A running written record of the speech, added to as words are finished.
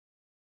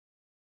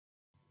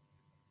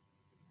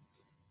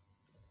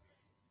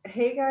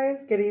Hey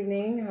guys, good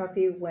evening.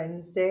 Happy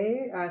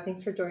Wednesday.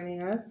 Thanks for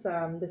joining us.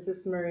 This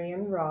is Marie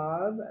and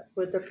Rob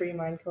with the Free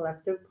Mind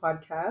Collective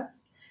podcast.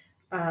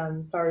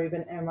 Sorry, we've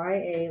been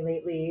MIA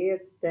lately.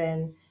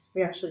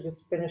 We actually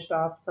just finished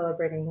off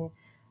celebrating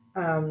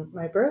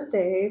my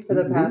birthday for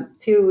the Woo-woo. past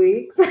 2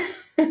 weeks.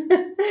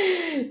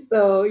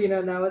 So,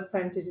 now it's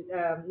time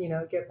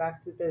to, get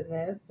back to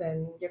business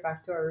and get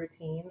back to our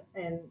routine.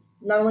 And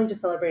not only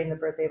just celebrating the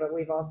birthday, but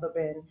we've also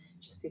been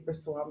just super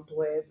swamped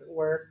with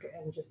work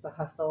and just the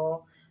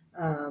hustle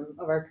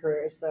of our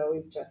careers. So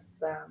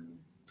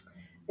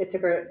it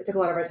took a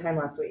lot of our time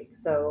last week.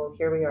 So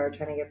here we are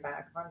trying to get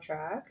back on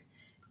track.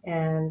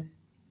 And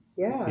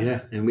yeah.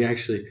 Yeah, and we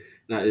actually,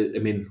 I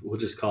mean, we'll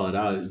just call it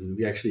out.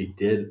 We actually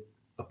did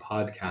a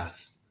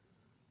podcast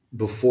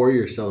before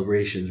your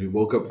celebrations. We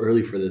woke up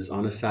early for this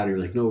on a Saturday.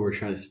 Like, no, we're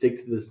trying to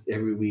stick to this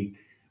every week.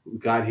 We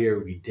got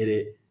here, we did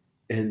it,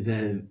 and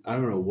then I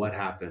don't know what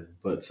happened,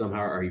 but somehow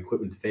our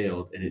equipment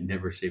failed, and it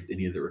never saved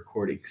any of the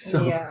recordings.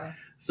 So, Yeah.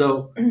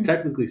 so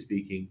technically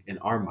speaking, in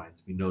our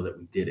minds, we know that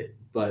we did it,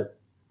 but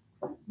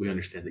we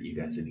understand that you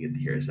guys didn't get to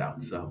hear us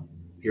out. So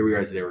here we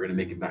are today. We're gonna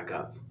make it back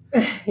up.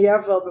 Yeah,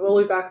 but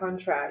we'll be back on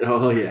track.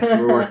 Oh yeah,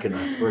 we're working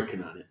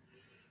on it.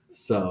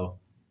 So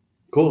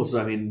cool. So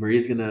I mean,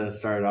 Maria's gonna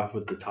start off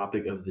with the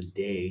topic of the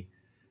day,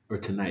 or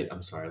tonight.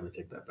 I'm sorry, let me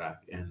take that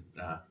back, and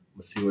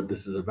let's see what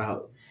this is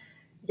about.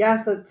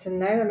 Yeah, so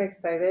tonight I'm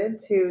excited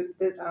to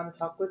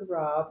talk with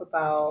Rob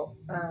about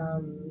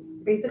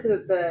basically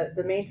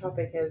the main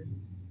topic is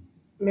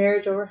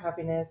marriage over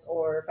happiness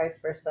or vice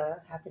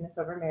versa, happiness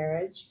over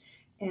marriage.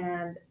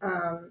 And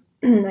I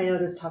know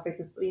this topic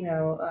is,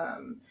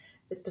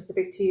 is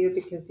specific to you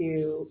because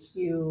your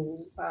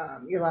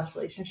last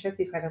relationship,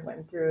 you kind of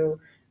went through,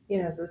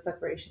 the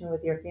separation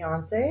with your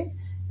fiance.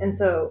 And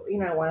so,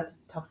 I wanted to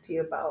talk to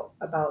you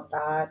about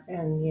that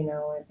and,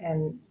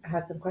 and I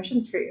had some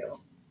questions for you.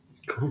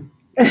 Cool.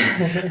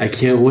 I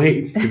can't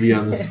wait to be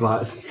on the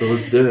spot. So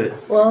let's do it.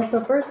 Well,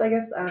 so first, I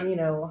guess,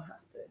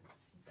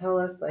 tell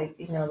us like,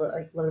 like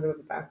a little bit of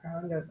the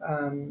background of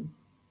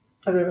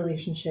the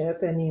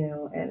relationship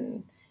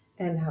and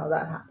and how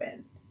that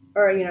happened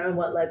or and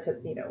what led to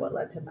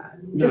that,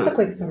 just a No,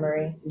 quick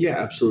summary.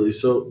 yeah, absolutely.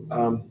 So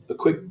a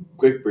quick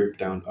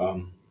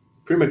breakdown.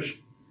 Pretty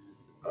much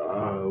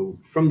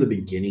from the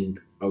beginning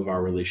of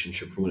our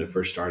relationship, from when it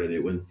first started, it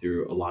went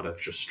through a lot of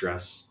just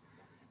stress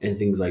and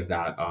things like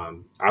that.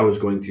 I was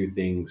going through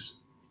things.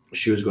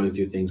 She was going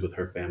through things with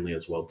her family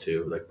as well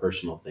too, like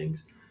personal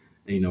things.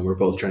 And we're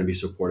both trying to be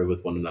supportive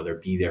with one another,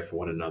 be there for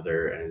one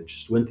another, and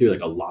just went through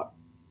like a lot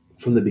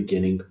from the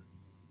beginning.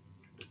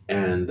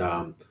 And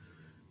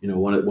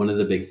one of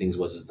the big things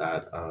was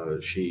that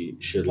she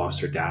had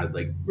lost her dad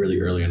like really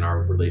early in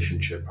our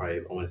relationship. Probably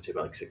I want to say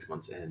about like 6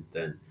 months in.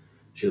 Then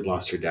she had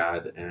lost her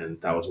dad, and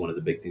that was one of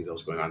the big things that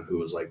was going on. Who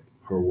was like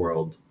her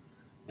world,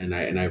 and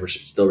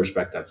still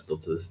respect that still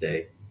to this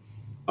day.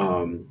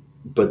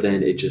 But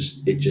then it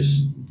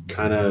just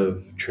kind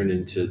of turned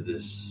into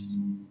this.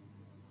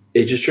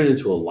 It just turned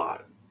into a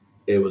lot.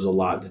 It was a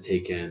lot to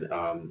take in.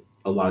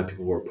 A lot of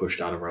people were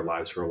pushed out of our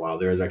lives for a while.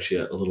 There was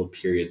actually a little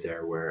period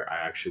there where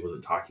I actually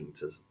wasn't talking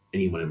to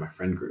anyone in my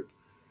friend group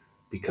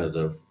because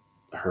of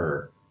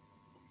her,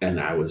 and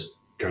I was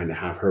trying to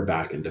have her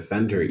back and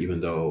defend her, even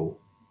though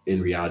in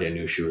reality I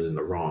knew she was in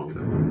the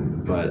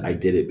wrong. But I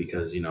did it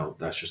because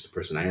that's just the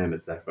person I am.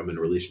 It's that if I'm in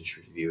a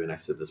relationship with you, and I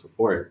said this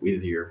before,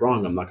 either you're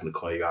wrong, I'm not going to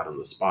call you out on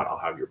the spot. I'll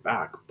have your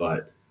back,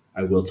 but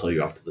I will tell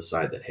you off to the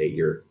side that hey,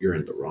 you're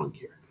in the wrong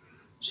here.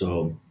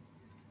 So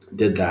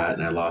did that,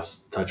 and I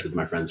lost touch with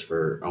my friends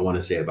for I want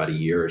to say about a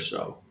year or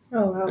so.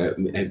 Oh wow.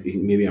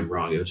 Maybe I'm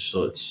wrong. It's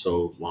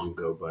so long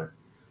ago, but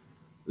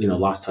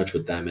lost touch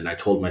with them, and I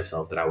told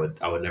myself that I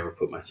would never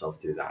put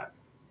myself through that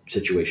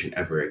situation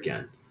ever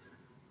again.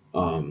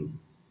 Um,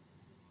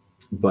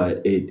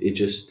 but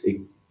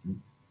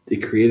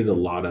it created a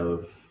lot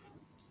of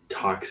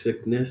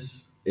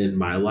toxicness in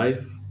my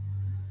life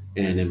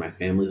and in my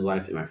family's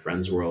life, in my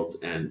friends' world,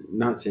 and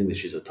not saying that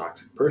she's a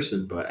toxic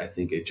person, but I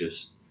think it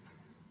just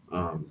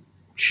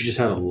she just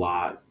had a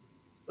lot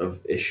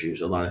of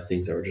issues, a lot of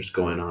things that were just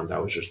going on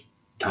that was just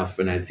tough,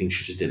 and I think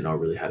she just didn't know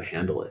really how to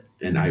handle it.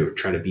 And I would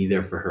try to be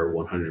there for her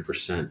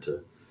 100%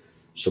 to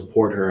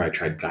support her. I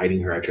tried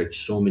guiding her. I tried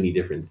so many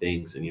different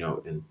things, and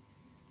and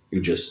it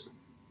just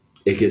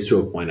it gets to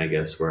a point, I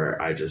guess,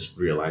 where I just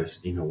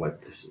realized, you know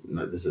what, this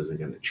isn't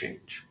going to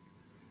change.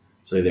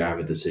 So either I have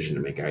a decision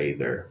to make. I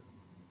either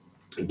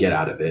get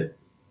out of it,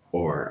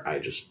 or I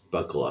just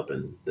buckle up,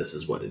 and this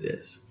is what it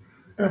is.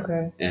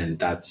 Okay.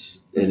 And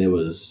it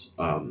was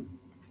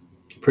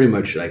pretty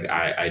much like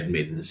I'd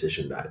made the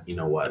decision that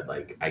what,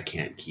 like I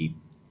can't keep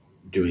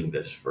doing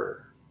this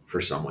for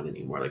someone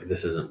anymore. Like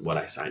this isn't what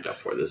I signed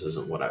up for. This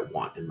isn't what I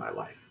want in my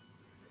life.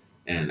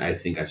 And I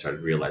think I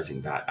started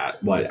realizing that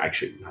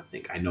actually not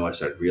think, I know I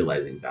started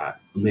realizing that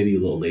maybe a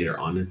little later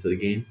on into the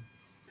game.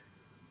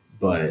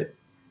 But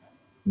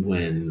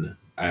when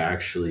I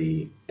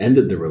actually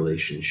ended the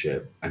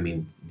relationship, I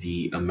mean,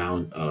 the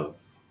amount of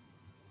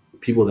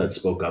people that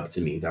spoke up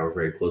to me that were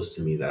very close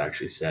to me that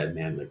actually said,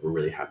 man, like we're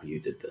really happy you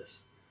did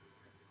this.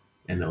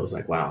 And I was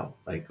like, wow,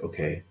 like,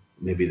 okay,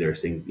 maybe there's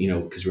things,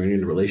 because when you're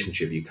in a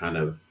relationship, you kind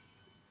of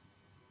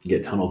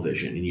get tunnel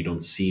vision and you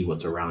don't see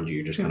what's around you.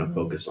 You're just kind of Mm-hmm.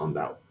 focused on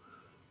that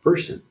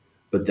person.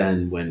 But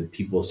then when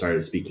people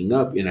started speaking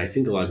up, and I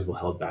think a lot of people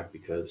held back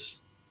because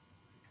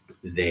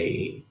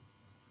they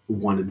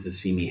wanted to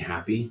see me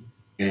happy.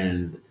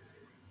 And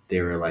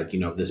they were like,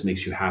 if this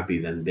makes you happy,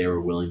 then they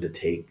were willing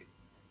to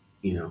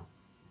you know,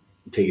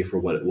 take it for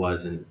what it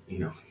was and,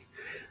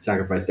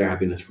 sacrifice their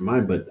happiness for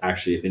mine. But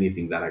actually, if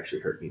anything, that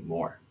actually hurt me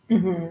more,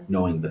 Mm-hmm.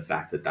 knowing the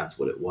fact that that's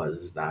what it was,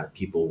 is that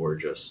people were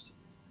just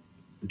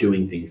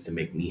doing things to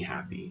make me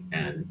happy,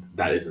 and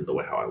that isn't the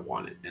way how I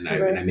want it. And I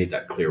Right. made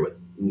that clear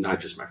with not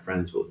just my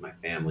friends but with my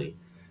family.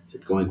 I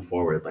said, going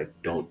forward, like,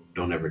 don't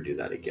ever do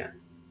that again.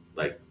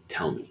 Like,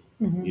 tell me,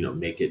 Mm-hmm.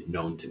 make it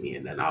known to me,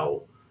 and then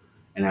I'll.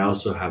 And I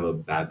also have a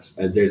bad.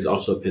 There's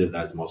also a bit of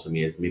that also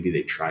me, is maybe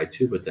they tried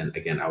to, but then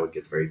again, I would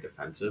get very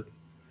defensive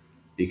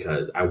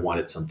because I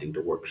wanted something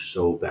to work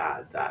so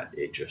bad that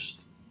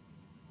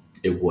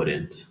it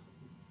wouldn't.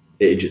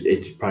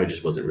 It probably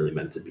just wasn't really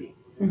meant to be.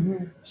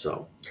 Mm-hmm.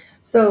 So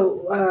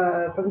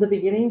So, from the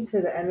beginning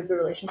to the end of the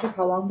relationship,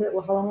 how long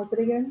was it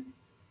again?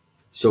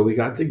 So we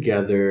got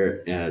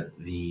together at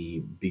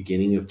the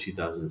beginning of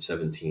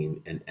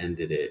 2017 and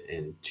ended it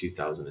in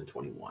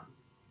 2021.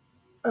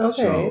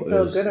 Okay, So it so a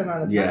good was,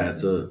 amount of yeah, time.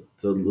 it's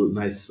a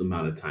nice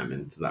amount of time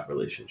into that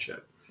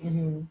relationship.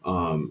 Mm-hmm.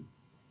 Um,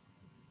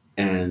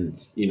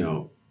 and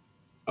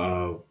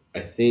uh, I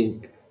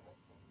think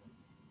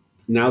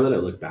now that I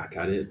look back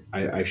at it,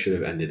 I should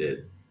have ended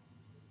it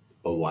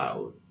a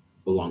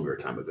longer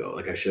time ago.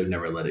 Like, I should have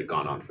never let it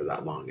gone on for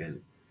that long.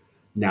 And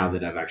now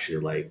that I've actually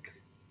like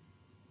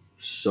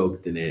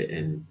soaked in it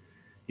and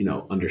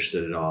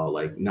understood it all,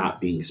 like, not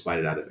being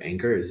spited out of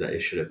anger, is that it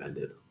should have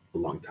ended a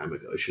long time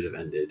ago. It should have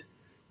ended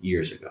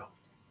years ago.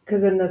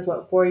 Because in this,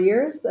 what, 4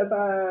 years of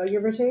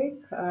give or take?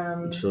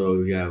 So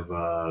we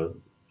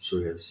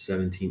have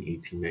 17,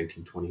 18,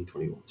 19, 20,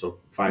 21. So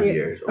five Yeah.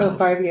 years Oh, almost.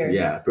 5 years.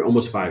 Yeah,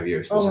 almost 5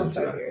 years was Almost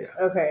into 5 years.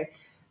 that. Okay.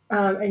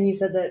 And you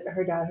said that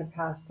her dad had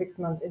passed 6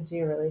 months into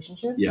your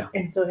relationship, Yeah.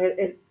 and so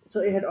it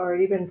had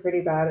already been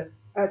pretty bad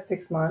at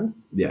 6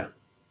 months, Yeah.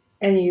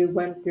 and you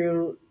went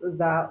through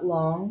that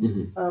long.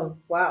 Hmm. Of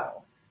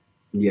wow,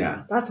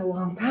 Yeah. that's a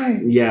long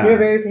time. You're Yeah.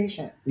 very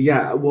patient.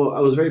 Yeah. Well, I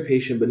was very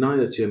patient, but not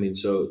only that too. I mean,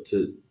 so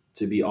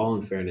to be all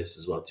in fairness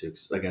as well too.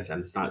 'Cause like I said,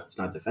 it's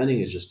not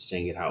defending. It's just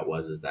saying it how it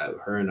was. Is that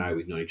her and I,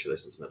 we've known each other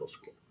since middle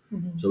school.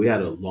 Mm-hmm. So we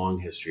had a long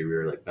history. We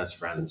were like best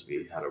friends.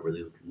 We had a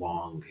really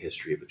long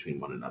history between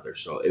one another.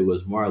 So it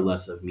was more or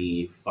less of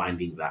me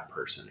finding that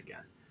person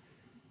again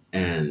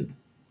and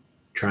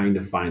trying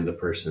to find the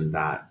person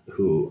that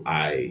who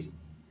I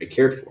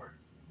cared for,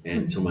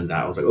 and Mm-hmm. someone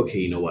that I was like, okay,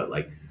 you know what,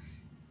 like,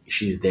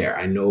 she's there.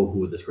 I know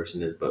who this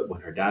person is. But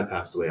when her dad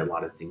passed away, a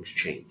lot of things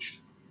changed.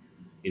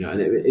 And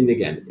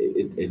again,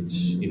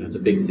 it's it's a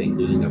big thing,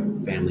 losing a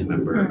family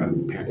member, a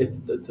Mm-hmm. parent.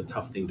 It's a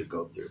tough thing to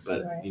go through.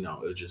 But Right.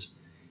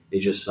 it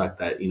just sucked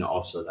that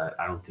also that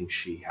I don't think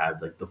she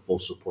had like the full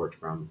support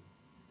from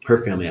her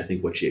family. I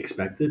think what she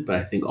expected, but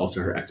I think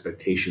also her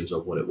expectations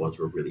of what it was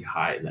were really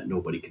high, and that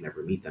nobody can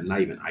ever meet them.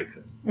 Not even I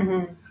could.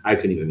 Mm-hmm. I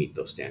couldn't even meet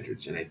those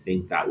standards, and I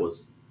think that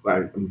was.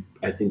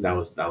 I think that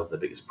was the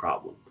biggest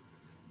problem,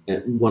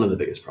 and one of the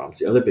biggest problems.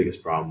 The other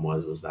biggest problem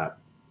was that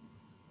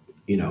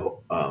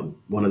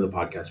one of the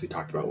podcasts we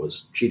talked about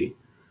was cheating.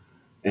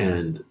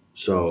 And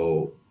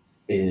so,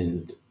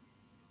 in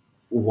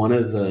one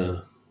of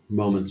the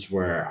moments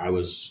where I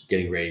was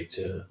getting ready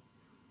to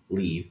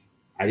leave,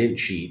 I didn't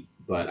cheat,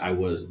 but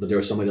there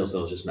was somebody else that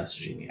was just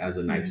messaging me as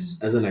a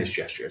Mm-hmm. nice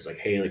gesture. It's like,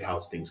 hey, like,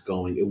 how's things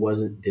going? It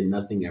wasn't, did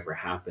nothing ever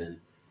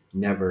happen,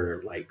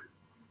 never like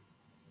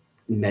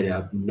met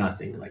up,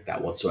 nothing like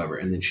that whatsoever.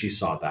 And then she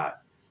saw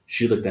that.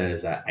 She looked at it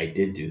as that I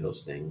did do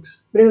those things.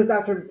 But it was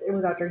after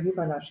you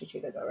found out she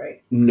cheated, though, right?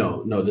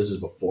 No, no, this is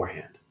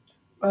beforehand.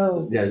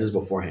 Oh, Yeah, this is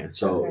beforehand.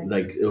 So okay.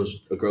 like it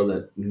was a girl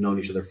that known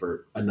each other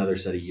for another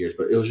set of years,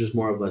 but it was just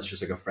more or less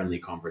just like a friendly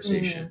Mm-hmm.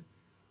 conversation.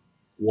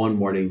 One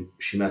morning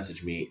she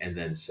messaged me and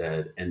then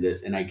said,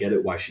 and I get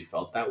it why she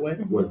felt that way,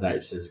 was Mm-hmm. that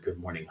it says good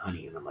morning,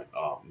 honey. And I'm like,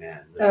 oh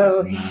man, Oh,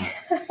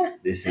 okay.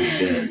 this ain't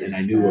good. And I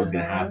knew what was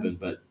gonna Uh-huh. happen,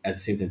 but at the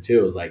same time too,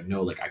 it was like,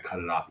 no, like I cut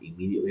it off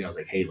immediately. I was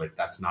like, hey, like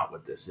that's not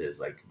what this is.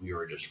 Like we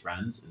were just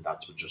friends and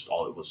that's what just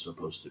all it was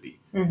supposed to be.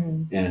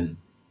 Mm-hmm. And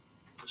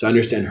so I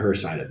understand her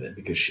side of it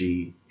because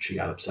she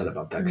got upset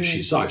about that because she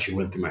Mm-hmm. saw it. She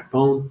went through my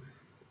phone.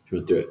 She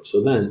went through it.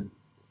 So then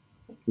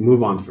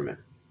move on from it.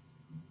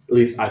 At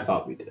least I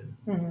thought we did.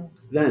 Mm-hmm.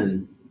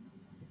 Then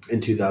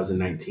in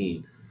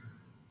 2019,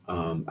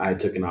 I had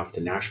taken off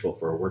to Nashville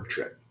for a work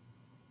trip.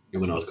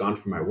 And when I was gone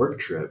for my work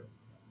trip,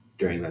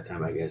 during that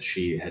time, I guess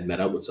she had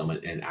met up with someone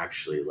and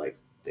actually like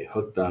they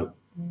hooked up,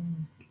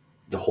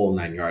 the whole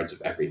 9 yards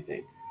of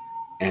everything.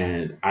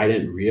 And I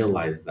didn't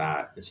realize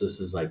that. So this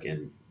is like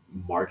in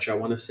March, I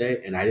want to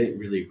say, and I didn't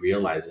really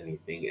realize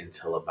anything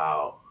until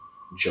about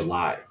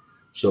July.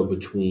 So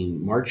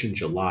between March and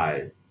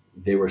July,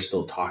 they were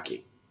still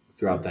talking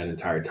throughout that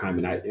entire time.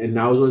 And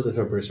I was always the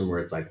type of person where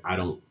it's like I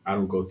don't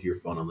go through your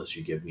phone unless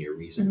you give me a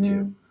reason to.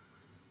 Mm-hmm.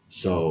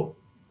 So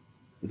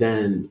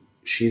then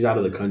she's out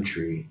of the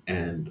country,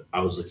 and I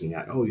was looking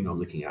at, I'm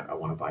looking at, I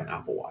want to buy an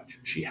Apple Watch.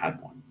 She had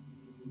one,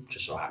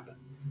 just so happened.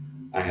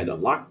 I had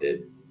unlocked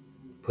it,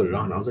 put it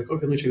on. I was like,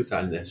 okay, let me check this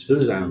out. And as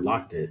soon as I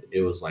unlocked it,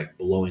 it was like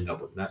blowing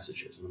up with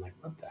messages. And I'm like,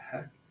 what the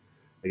heck?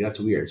 Like, that's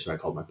weird. So I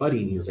called my buddy,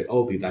 and he was like,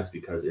 oh, that's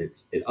because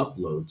it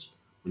uploads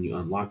when you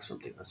unlock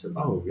something. I said,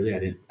 oh, really? I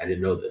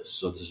didn't know this.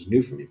 So this is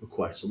new for me. But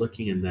cool. So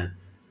looking, and then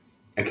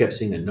I kept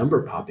seeing a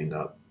number popping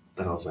up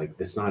that I was like,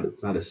 it's not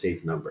a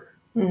safe number.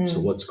 So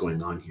Mm-hmm. what's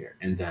going on here?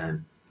 And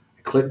then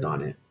I clicked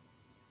on it.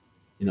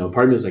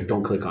 Part of me was like,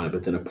 don't click on it,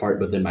 but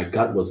then my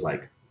gut was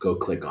like, go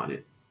click on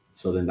it.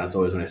 So then that's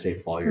always when I say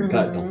follow your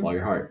gut, don't follow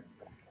your heart.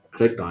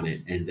 Clicked on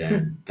it, and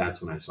then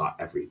that's when I saw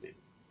everything.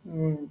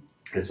 Mm-hmm.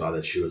 I saw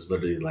that she was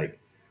literally like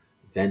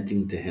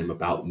venting to him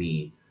about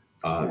me,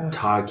 Yeah.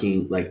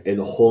 talking like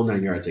the whole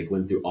 9 yards, like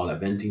went through all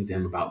that, venting to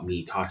him about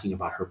me, talking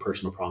about her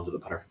personal problems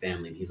about her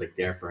family, and he's like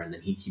there for her, and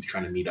then he keeps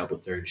trying to meet up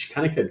with her, and she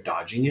kind of kept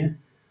dodging it,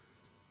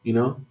 you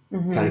know,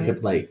 kind of Mm-hmm.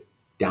 kept like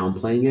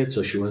downplaying it,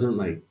 so she wasn't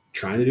like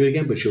trying to do it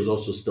again, but she was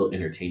also still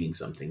entertaining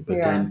something. But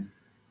Yeah. then,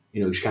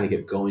 she kind of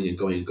kept going and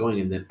going and going,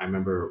 and then I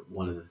remember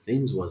one of the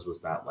things was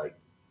that like,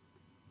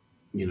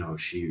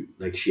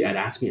 she had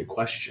asked me a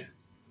question,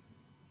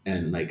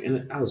 and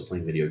I was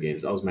playing video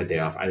games. That was my day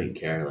off. I didn't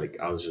care. Like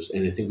I was just,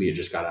 and I think we had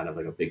just got out of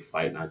like a big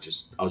fight, and I was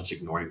just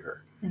ignoring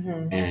her.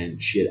 Mm-hmm.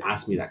 And she had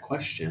asked me that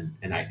question,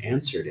 and I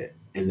answered it.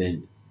 And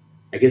then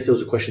I guess it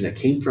was a question that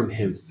came from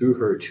him through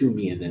her to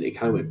me, and then it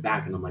kind of went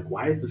back. And I'm like,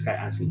 why is this guy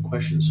asking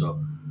questions? So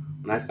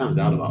when I found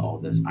out about all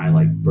this, I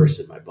like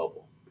bursted my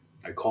bubble.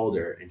 I called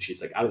her, and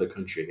she's like out of the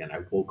country again. I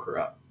woke her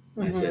up,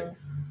 and I said, Mm-hmm.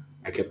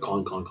 I kept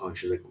calling, calling, calling.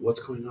 She's like,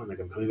 "What's going on?" Like,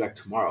 I'm coming back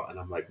tomorrow, and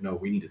I'm like, "No,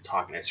 we need to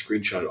talk." And I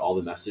screenshotted all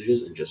the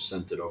messages and just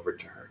sent it over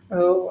to her.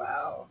 Oh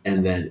wow.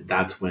 And then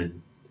that's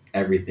when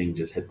everything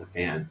just hit the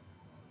fan,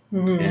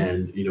 Mm-hmm.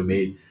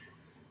 and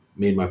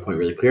made my point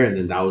really clear. And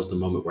then that was the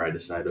moment where I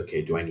decided,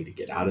 okay, do I need to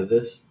get out of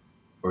this,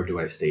 or do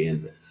I stay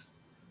in this?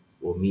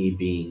 Well, me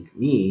being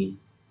me,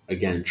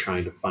 again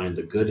trying to find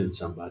the good in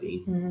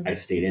somebody, Mm-hmm. I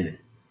stayed in it,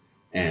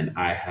 and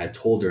I had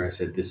told her, I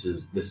said, this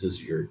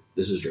is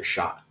your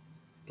shot.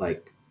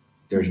 Like,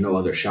 there's no Mm-hmm.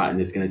 other shot, and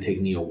it's going to take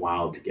me a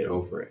while to get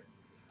over it.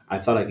 I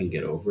thought I can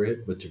get over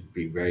it, but to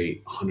be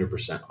very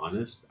 100%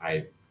 honest,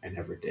 I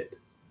never did.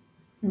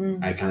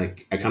 Mm-hmm. I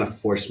kind of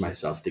forced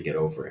myself to get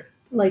over it.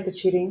 Like the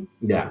cheating.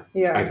 Yeah, I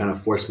Yeah. kind of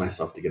forced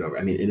myself to get over it.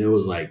 I mean, and it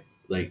was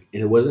and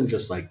it wasn't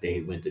just like they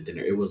went to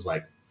dinner. It was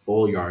like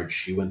full yard.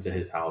 She went to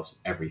his house,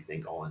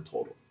 everything, all in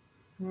total.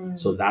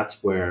 So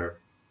that's where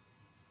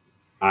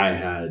I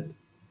had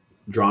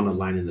drawn a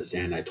line in the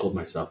sand. I told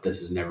myself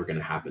this is never going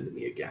to happen to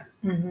me again.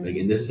 Mm-hmm. Like,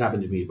 and this has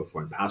happened to me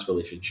before in past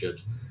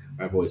relationships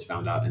where I've always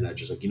found out, and I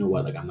just like, you know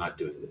what, like I'm not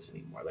doing this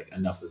anymore. Like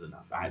enough is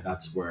enough.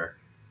 That's where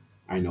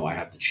I know I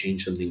have to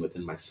change something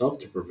within myself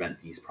to prevent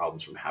these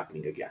problems from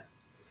happening again.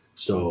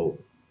 So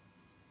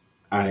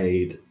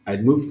I'd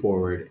moved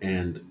forward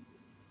and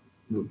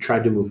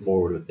tried to move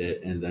forward with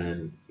it, and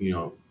then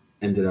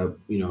ended up,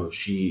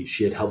 she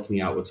had helped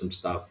me out with some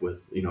stuff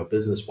with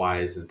business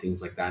wise and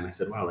things like that, and I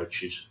said, wow, like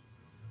she's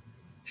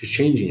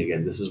changing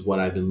again. This is what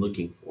I've been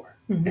looking for.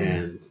 Mm-hmm.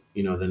 And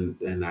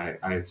then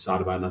I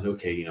thought about it, and I was like,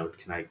 okay,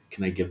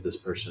 can I give this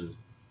person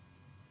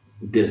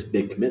this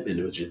big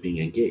commitment, which is being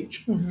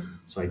engaged? Mm-hmm.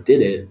 So I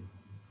did it,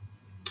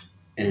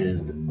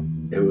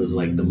 and it was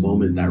like the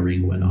moment that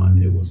ring went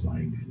on, it was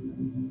like,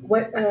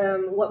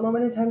 What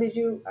moment in time did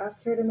you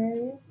ask her to marry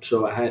you?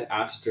 so I had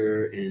asked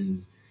her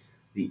in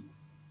the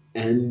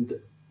end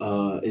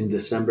in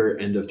December,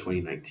 end of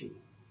 2019.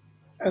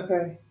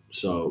 Okay.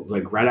 So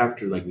like right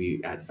after like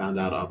we had found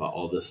out about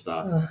all this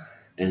stuff, Ugh.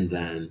 and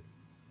then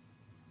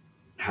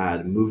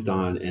had moved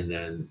on, and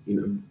then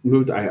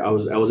moved. I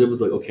was able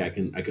to, like, okay,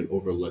 I can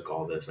overlook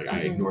all this. Like I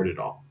Mm-hmm. ignored it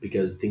all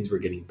because things were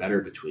getting better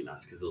between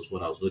us, because it was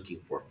what I was looking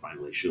for.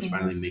 Finally, she was Mm-hmm.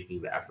 finally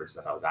making the efforts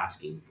that I was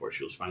asking for.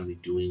 She was finally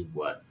doing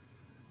what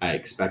I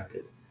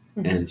expected,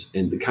 Mm-hmm.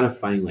 and kind of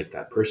finding like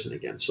that person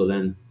again. So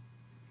then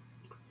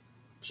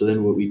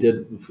what we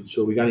did,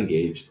 so we got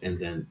engaged, and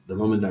then the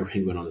moment that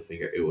ring went on the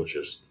finger, it was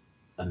just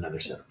another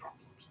set of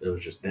problems. It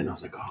was just, then I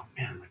was like, oh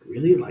man, like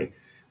really, like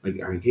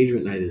our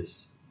engagement night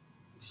is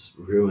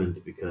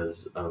ruined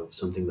because of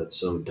something that's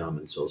so dumb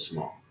and so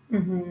small.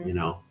 Mm-hmm. You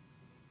know,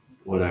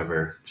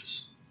 whatever.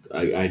 Just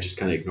I just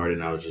kind of ignored it,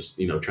 and I was just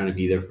trying to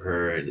be there for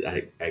her, and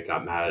I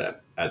got mad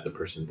at the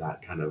person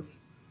that kind of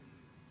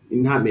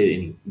not made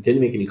any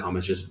didn't make any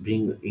comments, just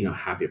being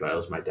happy about it. It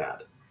was my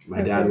dad. Okay.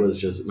 My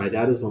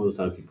dad is one of those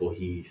type of people.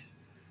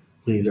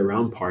 When he's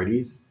around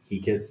parties,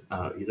 he's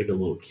like a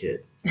little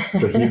kid.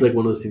 So he's like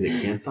one of those things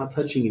that can't stop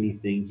touching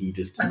anything. He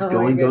just keeps Oh my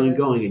going, going, goodness.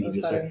 going, and he That's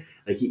just like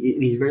funny.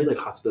 and he's very like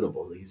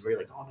hospitable. Like, he's very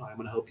like, oh no, I'm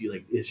gonna help you.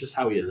 Like, it's just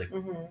how he is. Like,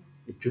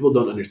 Mm-hmm. people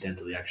don't understand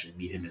until they actually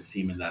meet him and see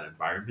him in that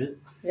environment.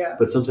 Yeah.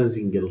 But sometimes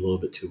he can get a little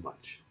bit too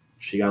much.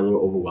 She got a little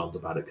overwhelmed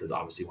about it because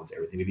obviously wants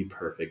everything to be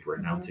perfect. We're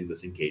Mm-hmm. announcing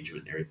this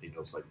engagement and everything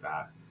else like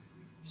that.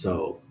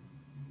 So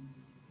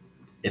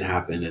it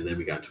happened, and then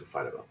we got into a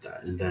fight about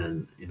that. And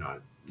then, I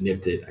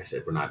nipped it. I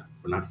said, we're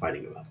not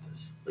fighting about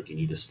this. Like, you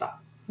need to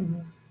stop. Mm-hmm.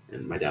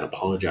 And my dad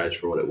apologized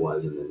for what it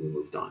was, and then we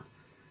moved on.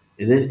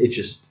 And then it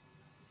just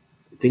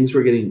things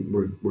were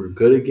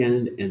good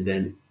again. And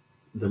then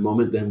the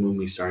moment then when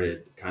we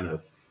started kind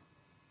of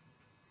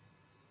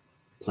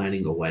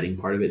planning a wedding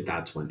part of it,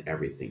 that's when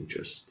everything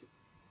just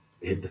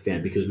hit the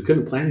fan because we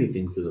couldn't plan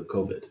anything because of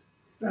COVID.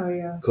 Oh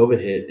yeah.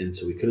 COVID hit, and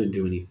so we couldn't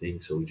do anything.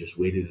 So we just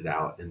waited it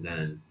out, and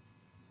then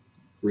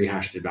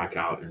rehashed it back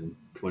out in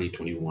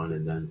 2021,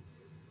 and then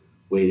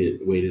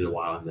waited a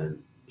while, and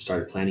then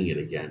started planning it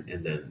again.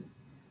 And then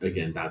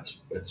again, that's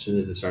as soon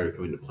as it started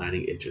coming to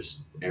planning, it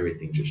just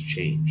everything just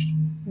changed,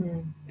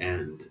 Mm.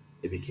 and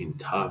it became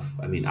tough.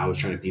 I mean, I was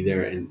trying to be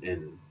there, and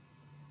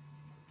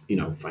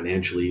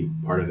financially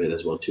part of it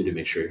as well too, to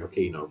make sure,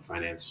 okay,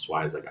 finance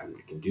wise, like I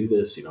can do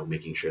this,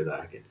 making sure that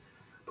I can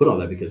put all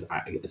that, because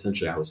I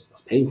was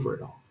paying for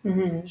it all.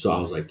 Mm-hmm. So I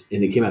was like,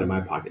 and it came out of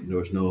my pocket. There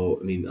was no,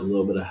 I mean, a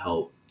little bit of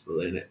help,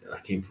 and it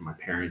came from my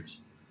parents,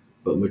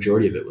 but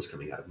majority of it was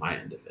coming out of my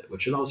end of it,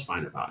 which I was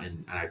fine about.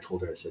 And I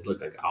told her, I said,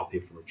 look, like I'll pay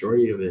for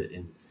majority of it,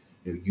 and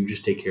you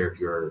just take care of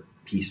your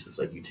pieces,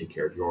 like you take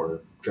care of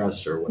your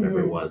dress or whatever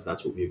it Mm-hmm. was.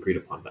 That's what we agreed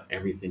upon, but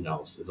everything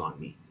else is on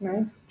me,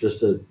 Nice.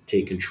 just to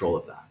take control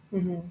of that.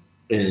 Mm-hmm.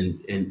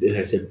 And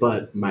I said,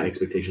 but my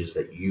expectation is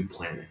that you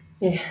plan it.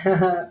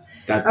 Yeah.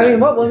 That I mean, that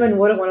what woman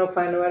wouldn't want to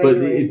find a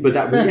wedding? but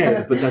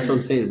that's what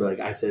I'm saying. But like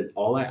I said,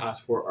 all I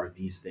asked for are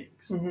these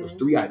things. Mhm. Those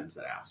three items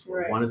that I asked for.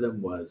 Right. One of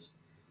them was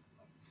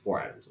four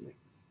items. I mean,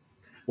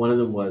 one of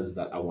them was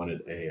that I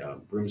wanted a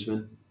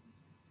groomsman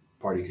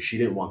party because she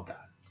didn't want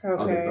that. I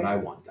was like, but I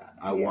want that.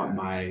 I want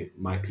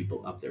my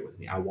people up there with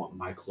me. I want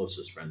my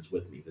closest friends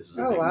with me. This is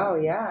a Oh big wow,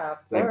 one. yeah.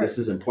 Like this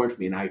is important for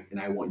me, and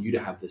I want you to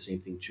have the same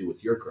thing too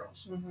with your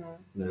girls. Mm-hmm.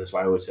 That's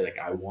why I always say like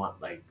I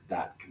want like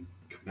that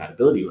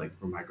compatibility, like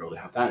for my girl to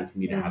have that and for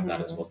me to have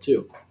that as well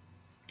too.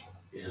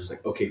 It's just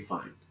like, okay,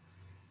 fine.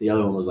 The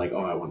other one was like,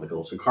 oh, I want like a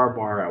little cigar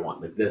bar. I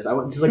want like this. I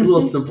want just like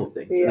little simple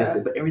things. And I Yeah.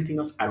 said, but everything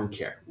else, I don't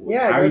care.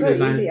 Yeah, how you those are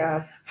design easy it,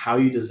 asks. how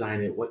you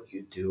design it, what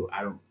you do,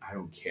 I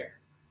don't care.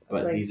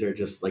 But Like- these are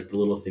just like the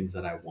little things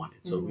that I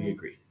wanted. So we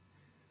agreed.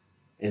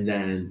 And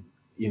then,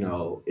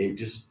 it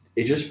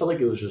just felt like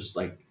it was just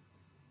like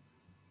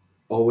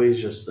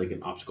always just like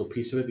an obstacle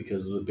piece of it,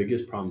 because the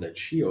biggest problem that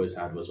she always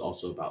had was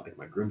also about like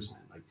my groomsmen.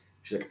 Like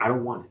she's like, I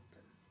don't want it.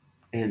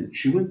 And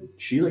she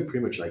like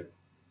pretty much like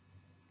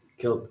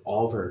killed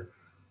all of her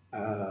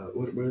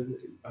what are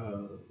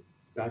they?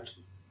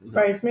 Bachelor, no,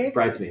 Bridesmaids.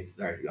 bridesmaids.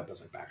 Sorry,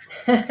 that's like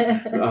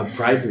bachelor.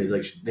 Bridesmaids,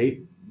 like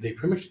they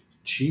pretty much,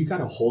 she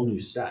got a whole new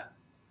set.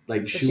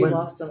 Like she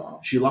lost them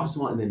all. She lost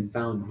them all, and then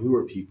found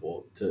newer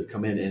people to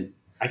come in, and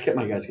I kept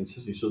my guys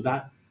consistent. So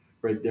that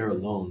right there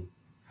alone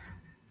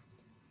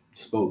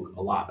spoke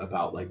a lot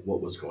about like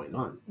what was going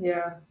on.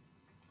 Yeah.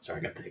 Sorry,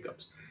 I got the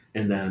hiccups.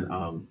 And then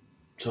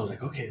so I was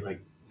like, okay,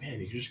 like man,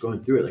 you're just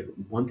going through it like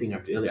one thing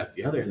after the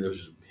other, and there was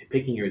just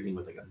picking everything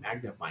with like a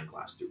magnifying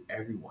glass through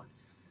everyone.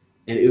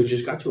 And it was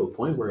just got to a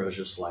point where it was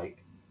just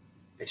like,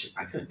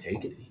 I couldn't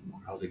take it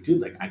anymore. I was like, dude,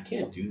 like I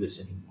can't do this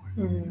anymore.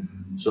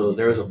 Mm-hmm. So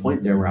there was a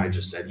point there where I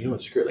just said, you know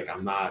what, screw it. Like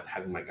I'm not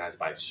having my guys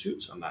buy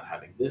suits. I'm not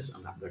having this.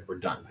 I'm not like we're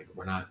done. Like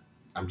we're not.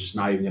 I'm just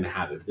not even gonna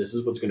have it. If this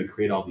is what's gonna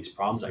create all these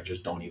problems, I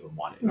just don't even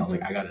want it. And I was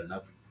like, I got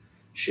enough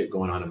shit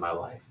going on in my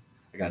life.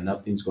 I got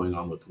enough things going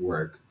on with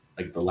work.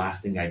 Like the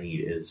last thing I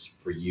need is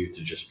for you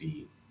to just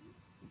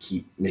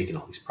keep making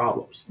all these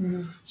problems.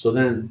 Mm-hmm. So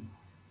then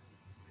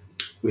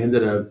we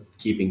ended up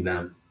keeping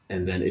them,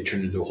 and then it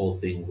turned into a whole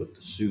thing with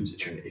the suits.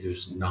 It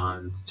was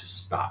just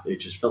stop. It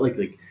just felt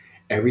like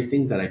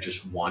everything that I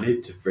just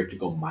wanted for it to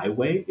go my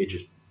way, it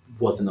just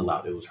wasn't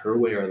allowed. It was her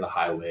way or the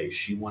highway.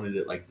 She wanted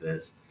it like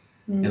this.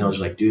 Mm-hmm. And I was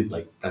like, dude,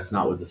 like that's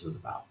not what this is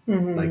about.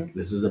 Mm-hmm. Like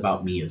this is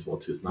about me as well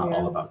too. It's not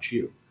all about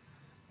you.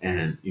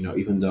 And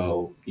even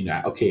though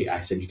okay,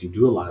 I said you can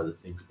do a lot of the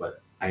things,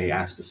 but I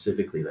asked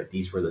specifically like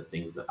these were the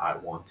things that I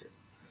wanted.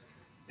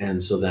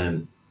 And so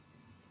then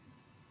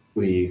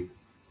we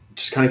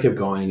just kind of kept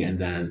going, and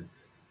then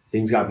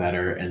things got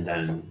better. And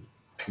then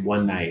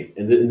one night,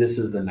 and this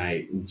is the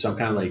night, and so I'm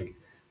kind of like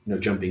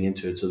jumping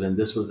into it. So then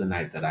this was the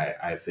night that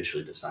I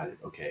officially decided,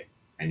 okay,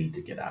 I need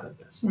to get out of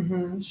this.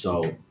 Mm-hmm.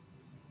 So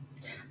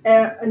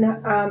and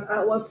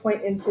at what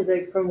point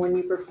into from when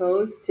you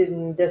proposed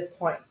to this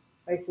point,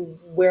 like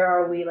where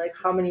are we? Like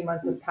how many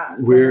months has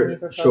passed? now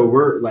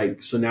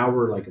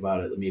we're like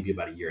maybe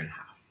about a year and a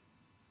half.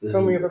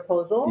 From your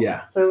proposal?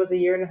 Yeah. So it was a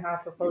year and a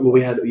half proposal? Well,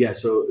 we had,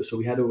 so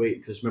we had to wait,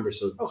 because remember,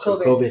 so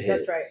COVID hit.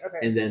 That's right,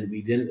 okay. And then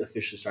we didn't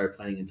officially start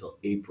planning until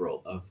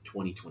April of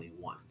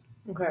 2021.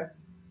 Okay.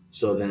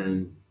 So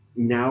then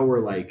now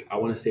we're like, I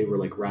want to say we're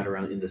like right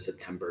around in the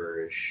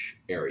September-ish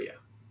area.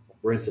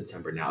 We're in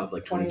September now of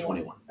like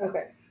 2021.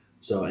 Okay.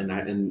 So, and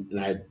I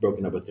had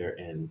broken up with her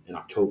in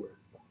October.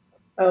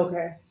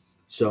 Okay.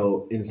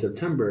 So in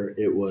September,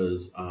 it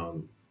was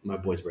my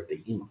boy's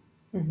birthday, Emo.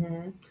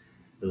 Mm-hmm.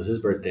 It was his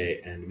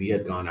birthday, and we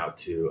had gone out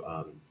to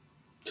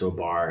a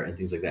bar and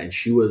things like that. And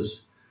she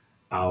was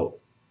out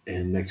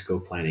in Mexico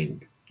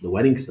planning the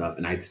wedding stuff,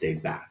 and I'd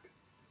stayed back.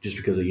 just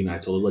because I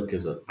told her, look,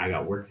 because I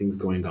got work things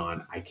going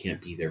on, I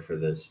can't be there for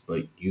this,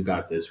 but you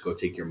got this. Go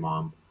take your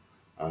mom.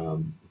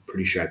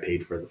 Pretty sure I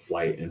paid for the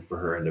flight and for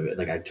her end of it.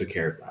 Like I took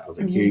care of that. I was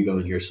like, here Mm-hmm. you go,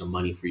 and here's some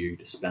money for you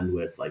to spend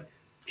with. Like,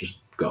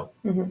 just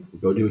Mm-hmm.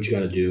 go do what you got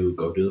to do.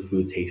 Go do the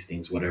food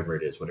tastings, whatever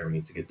it is, whatever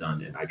needs to get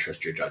done, and I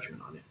trust your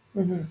judgment on it.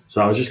 Mm-hmm.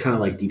 So I was just kind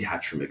of like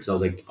detached from it because I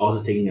was like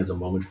also taking it as a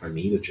moment for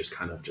me to just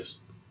kind of just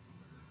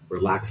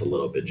relax a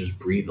little bit, just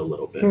breathe a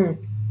little bit.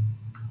 Mm-hmm.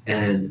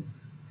 And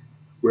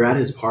we're at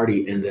his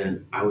party, and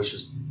then I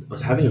was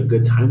having a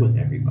good time with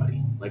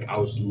everybody. Like I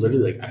was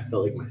literally like I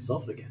felt like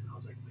myself again. I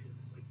was like, wait a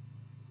minute, like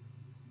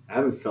I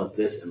haven't felt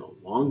this in a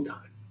long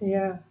time.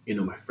 Yeah.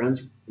 My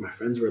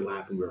friends were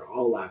laughing. We were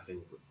all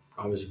laughing.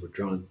 Obviously, we're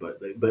drunk, but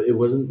it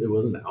wasn't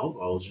the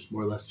alcohol. It was just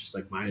more or less just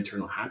like my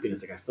internal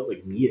happiness. Like I felt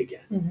like me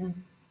again, Mm-hmm.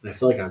 and I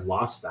feel like I've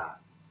lost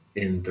that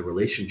in the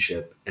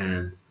relationship.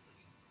 And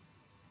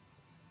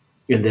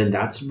then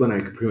that's when I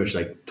pretty much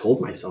like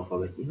told myself, I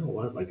was like, you know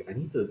what, like I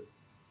need to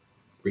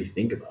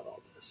rethink about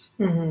all this.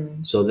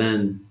 Mm-hmm. So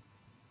then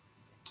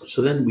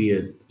so then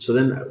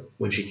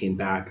when she came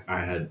back,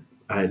 I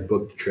had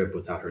booked a trip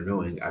without her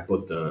knowing. I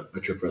booked a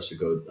trip for us to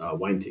go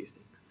wine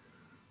tasting.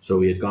 So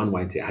we had gone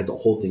wine tasting. I had the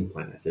whole thing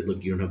planned. I said,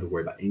 look, you don't have to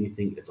worry about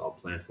anything. It's all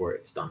planned for.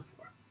 It's done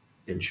for.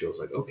 And she was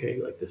like, okay,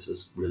 like this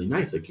is really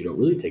nice. Like you don't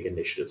really take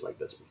initiatives like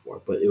this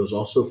before. But it was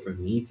also for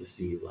me to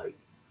see like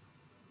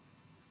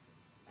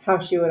How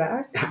she would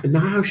act.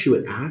 not how she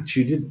would act.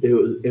 She did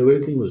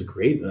everything was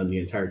great on the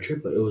entire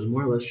trip, but it was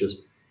more or less just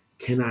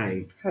can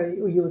I How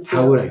you would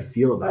how would feel. I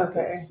feel about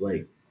Okay. this?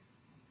 Like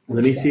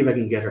let me see if Understand. I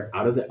can get her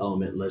out of the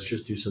element. Let's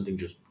just do something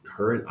just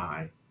her and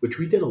I, which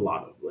we did a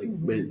lot of. Like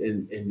Mm-hmm.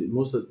 when and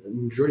most of the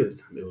majority of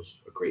the time it was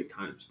a great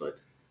times, but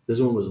this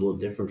one was a little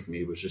different for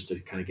me. It was just to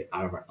kind of get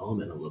out of our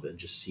element a little bit and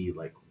just see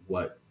like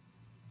what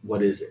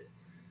is it.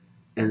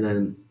 And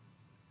then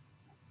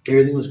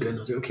everything was good. And I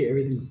was like, okay,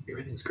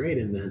 everything's great.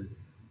 And then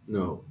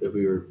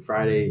we were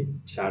Friday,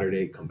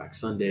 Saturday, come back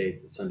Sunday.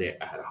 And Sunday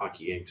I had a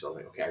hockey game, so I was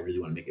like, okay, I really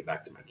want to make it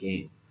back to my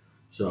game.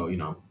 So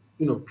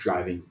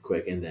driving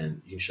quick, and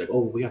then she's like,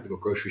 oh, we have to go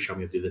grocery shopping.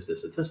 We have to do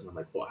this, and this. And I'm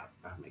like, well,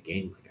 I have my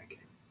game. Like I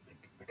can,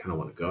 like I kind of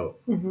want to go.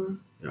 Mm-hmm.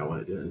 I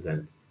want to do it. And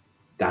then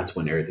that's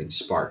when everything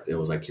sparked. It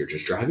was like you're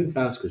just driving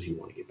fast because you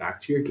want to get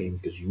back to your game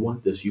because you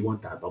want this, you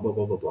want that, blah blah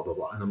blah blah blah blah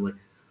blah. And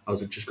I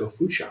was like, just go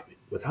food shopping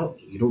without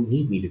me. You don't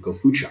need me to go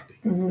food shopping.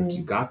 Like you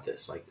Mm-hmm. got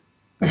this. Like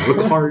you have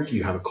a cart,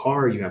 you have a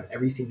car, you have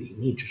everything that you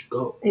need. Just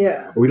go.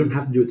 Yeah. Or we don't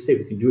have to do it today.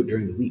 We can do it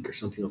during the week or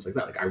something else like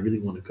that. Like I really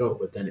want to go,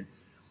 but then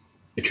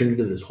it turned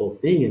into this whole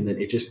thing, and then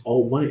it just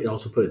all one. It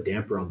also put a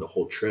damper on the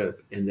whole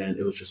trip, and then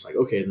it was just like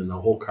okay. And then the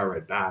whole car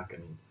ride back, I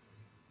mean,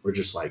 we're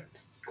just like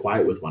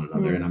quiet with one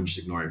another, and I'm Mm-hmm. just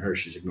ignoring her.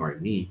 She's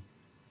ignoring me,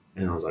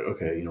 and I was like,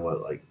 okay, you know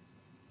what? Like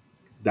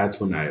that's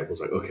when I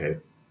was like, okay,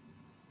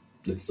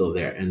 it's still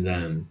there. And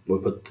then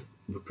what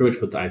pretty much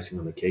put the icing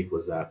on the cake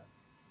was that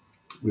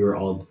we were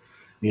all,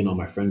 me and all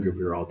my friend group,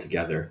 we were all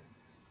together.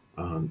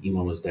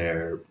 Iman was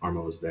there,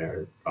 Arma was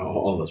there,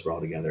 all of us were all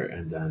together,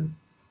 and then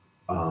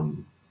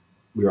um,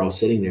 we were all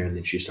sitting there, and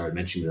then she started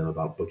mentioning to them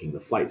about booking the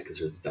flights because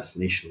it was a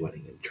destination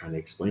wedding and trying to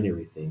explain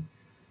everything.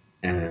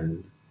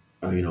 And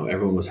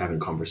everyone was having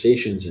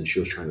conversations, and she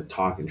was trying to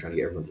talk and trying to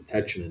get everyone's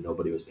attention, and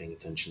nobody was paying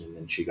attention. And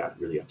then she got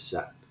really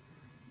upset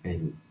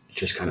and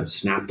just kind of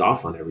snapped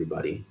off on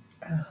everybody.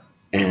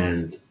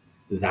 And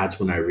that's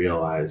when I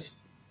realized,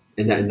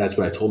 and that's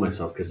what I told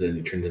myself because then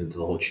it turned into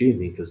the whole cheating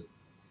thing because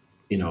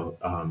you know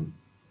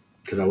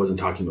because I wasn't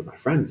talking with my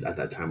friends at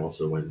that time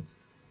also when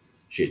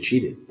she had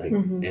cheated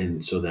Mm-hmm.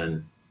 and so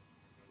then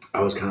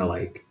I was kind of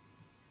like,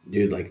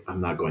 dude, like I'm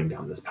not going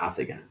down this path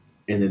again.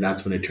 And then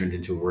that's when it turned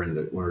into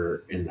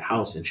we're in the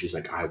house, and she's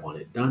like, I want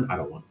it done. I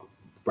don't want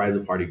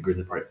bridal party,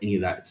 groom party, any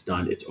of that. It's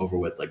done. It's over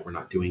with. Like we're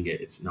not doing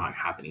it. It's not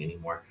happening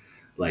anymore.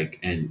 Like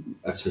and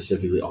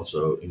specifically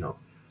also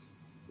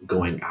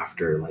going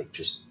after like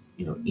just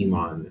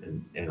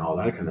Iman and all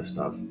that kind of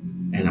stuff.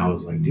 And I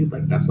was like, dude,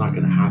 like that's not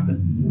gonna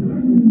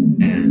happen.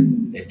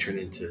 And it turned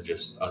into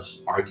just us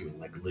arguing,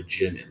 like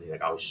legitimately.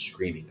 Like I was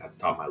screaming at the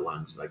top of my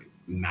lungs, like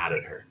mad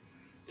at her,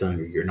 telling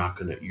her you're not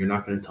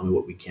gonna tell me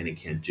what we can and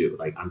can't do.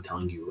 Like I'm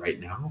telling you right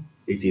now,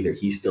 it's either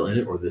he's still in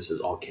it or this is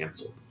all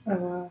canceled. Oh,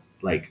 wow.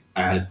 Like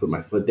I had put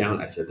my foot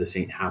down. I said, this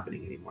ain't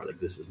happening anymore. Like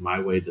this is my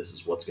way. This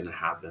is what's gonna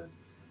happen,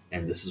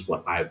 and this is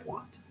what I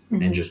want.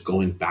 And Mm-hmm. just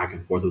going back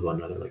and forth with one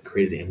another like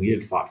crazy. And we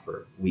had fought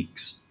for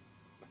weeks,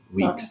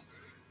 Wow. weeks,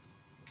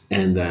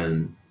 and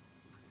then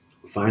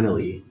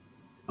finally,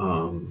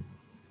 um,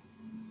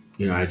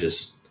 I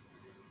just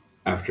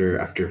after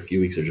a few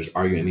weeks of just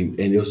arguing. I mean,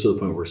 and it was to the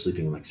point where we're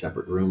sleeping in like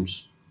separate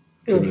rooms.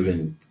 Oof.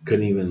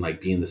 Couldn't even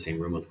like be in the same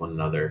room with one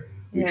another.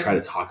 We Yeah. tried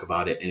to talk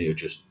about it, and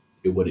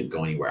it wouldn't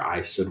go anywhere.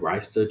 I stood where I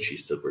stood. She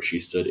stood where she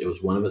stood. It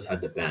was one of us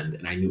had to bend,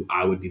 and I knew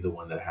I would be the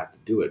one that had to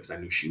do it because I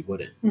knew she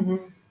wouldn't. Mm-hmm.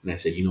 And I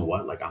said, you know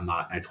what? Like I'm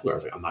not. I told her I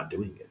was like, I'm not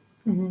doing it.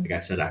 Mm-hmm. Like I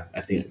said,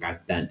 I think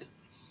I've bent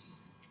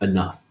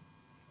enough.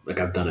 Like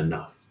I've done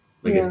enough.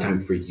 Like it's Yeah. time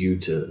for you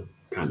to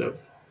kind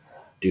of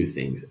do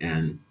things,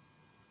 and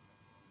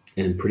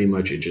pretty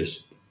much it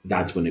just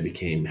that's when it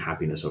became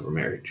happiness over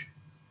marriage.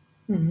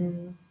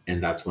 Mm-hmm.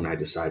 And that's when I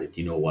decided,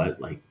 you know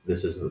what, like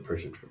this isn't the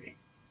person for me.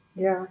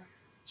 Yeah.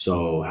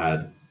 So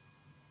had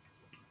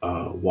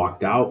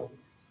walked out,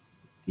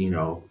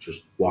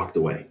 just walked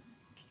away,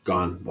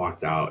 gone,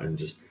 walked out, and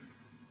just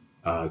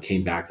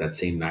came back that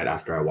same night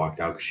after I walked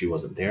out because she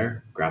wasn't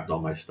there. Grabbed all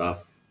my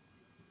stuff,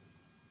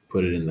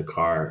 put it in the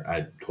car.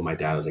 I told my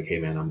dad, I was like, "Hey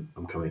man,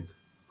 I'm coming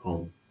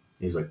home." And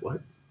he's like,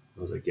 "What?"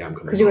 I was like, "Yeah, I'm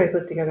coming Because you home." guys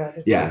lived together at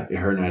this Yeah, point.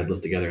 her and I had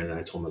lived together, and then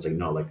I told him, I was like,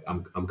 "No, like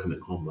I'm coming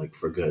home, like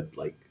for good.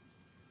 Like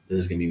this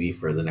is gonna be me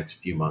for the next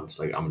few months.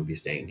 Like I'm gonna be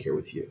staying here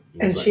with you."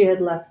 And he's And she like,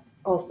 had left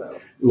also.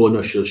 "Well,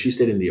 no, she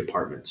stayed in the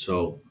apartment."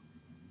 So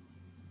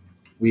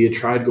we had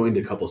tried going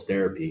to couples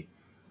therapy,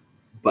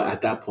 but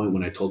at that point,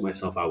 when I told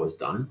myself I was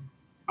done,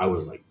 I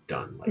was like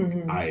done. Like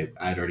Mm-hmm. I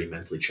had already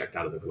mentally checked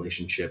out of the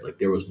relationship. Like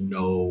there was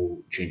no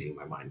changing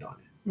my mind on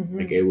it. Like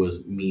Mm-hmm. it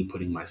was me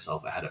putting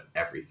myself ahead of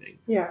everything.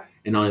 Yeah.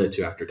 And not only that,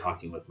 too, after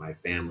talking with my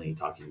family,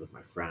 talking with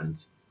my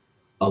friends,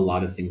 a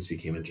lot of things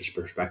became into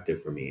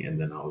perspective for me. And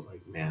then I was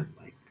like, man,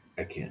 like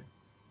I can't,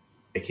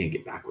 I can't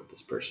get back with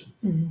this person.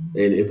 Mm-hmm.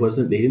 And it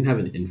wasn't, they didn't have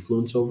an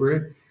influence over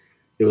it.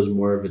 It was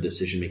more of a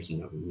decision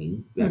making of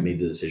me that made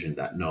Mm-hmm. the decision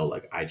that no,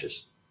 like I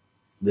just,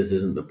 this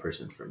isn't the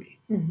person for me.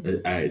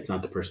 Mm-hmm. It's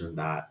not the person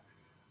that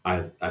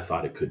I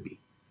thought it could be,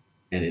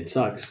 and it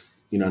sucks,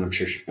 And I'm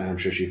sure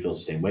she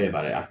feels the same way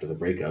about it after the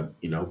breakup,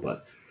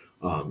 But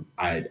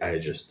I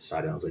just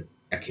decided I was like,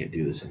 I can't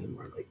do this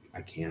anymore. Like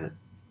I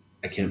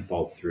can't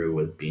fall through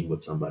with being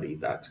with somebody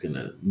that's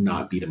gonna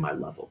not be to my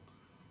level,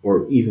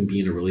 or even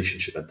be in a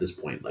relationship at this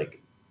point.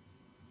 Like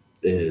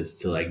is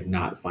to like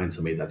not find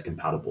somebody that's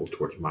compatible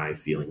towards my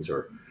feelings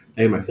or not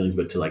even my feelings,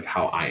 but to like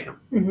how I am.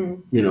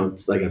 Mm-hmm.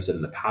 It's like I've said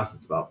in the past.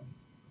 It's about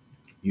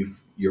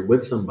you're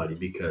with somebody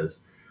because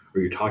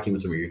or you're talking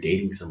with somebody, you're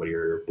dating somebody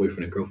or your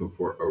boyfriend and girlfriend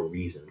for a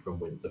reason from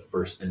when the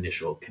first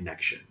initial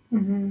connection.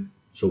 Mm-hmm.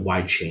 So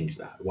why change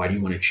that? Why do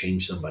you want to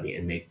change somebody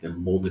and make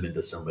them mold them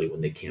into somebody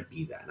when they can't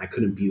be that? And I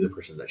couldn't be the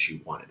person that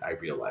she wanted. I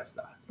realized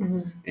that.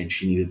 Mm-hmm. And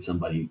she needed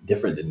somebody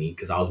different than me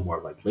because I was more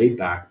of like laid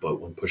back, but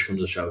when push comes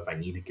to shove, if I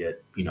need to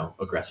get,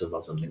 aggressive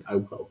about something, I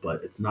will.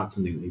 But it's not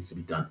something that needs to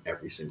be done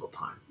every single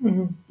time,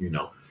 Mm-hmm. you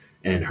know.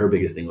 And her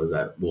biggest thing was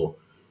that, well,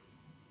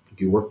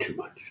 you work too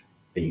much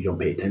and you don't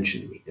pay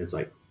attention to me. It's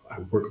like I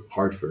work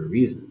hard for a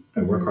reason.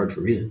 I work hard Mm-hmm.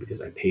 for a reason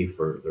because I pay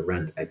for the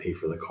rent, I pay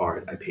for the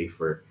car,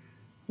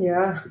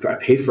 Yeah. I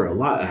pay for a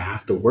lot. I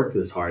have to work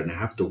this hard and I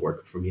have to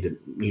work for me to,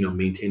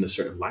 maintain a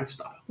certain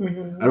lifestyle. I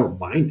Mm-hmm. don't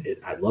mind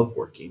it. I love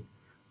working,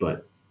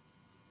 but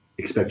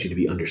expect you to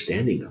be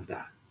understanding of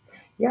that.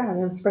 Yeah,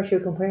 and I'm surprised she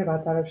would complain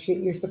about that if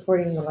you're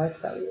supporting the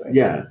lifestyle you like.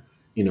 Yeah,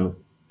 you know,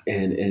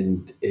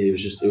 and it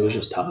was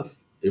just tough.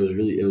 It was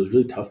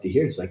really tough to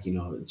hear. It's like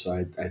and so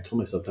I told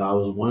myself that I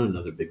was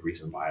another big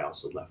reason why I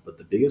also left, but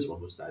the biggest one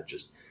was that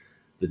just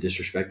the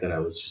disrespect that I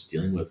was just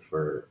dealing with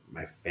for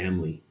my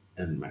family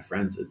and my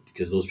friends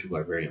because those people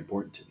are very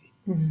important to me.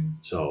 Mm-hmm.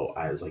 So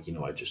I was like,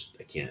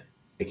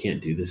 I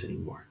can't do this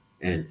anymore.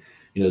 And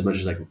as much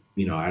as like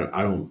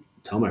I don't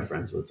tell my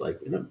friends, but it's like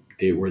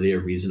they a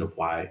reason of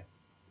why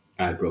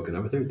I had broken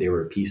up with her. They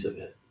were a piece of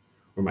it.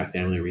 Were my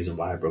family a reason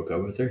why I broke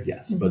up with her?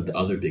 Yes, but Mm-hmm. the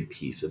other big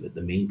piece of it,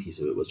 the main piece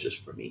of it, was just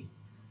for me.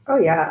 Oh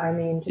yeah, I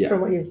mean, just Yeah,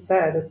 from what you've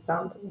said, it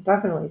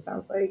definitely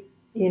sounds like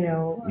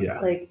yeah,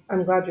 like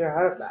I'm glad you're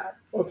out of that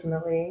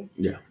ultimately.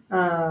 yeah.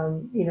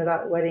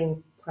 That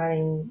wedding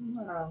planning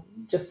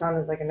just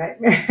sounded like a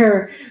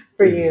nightmare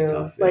for It was you.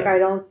 tough. Like Yeah, I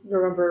don't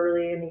remember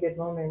really any good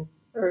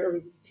moments, or at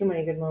least too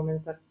many good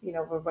moments of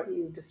what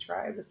you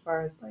described as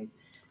far as like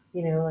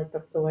like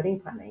the wedding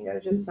planning.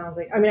 It just sounds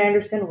like, I mean, I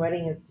understand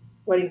wedding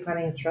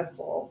planning is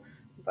stressful,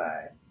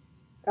 but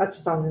that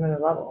just sounds another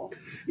level.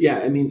 yeah.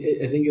 I mean,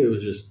 I think it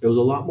was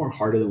a lot more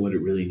harder than what it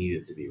really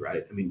needed to be.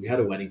 Right? I mean, we had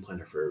a wedding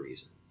planner for a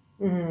reason.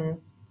 Hmm.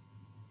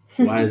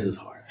 Why is this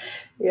hard?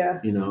 Yeah.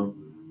 You know,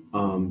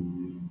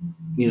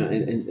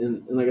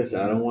 and like I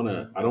said, I don't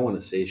want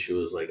to say she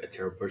was like a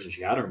terrible person.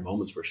 She had her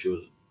moments where she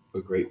was a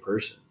great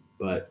person,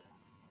 but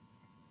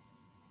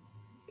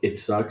it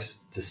sucks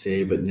to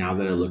say. But now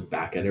that I look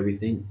back at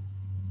everything,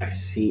 I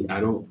see. I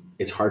don't.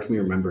 It's hard for me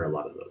to remember a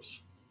lot of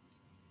those.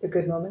 The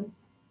good moments.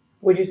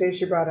 Would you say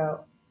she brought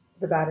out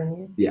the bad in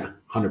you? Yeah,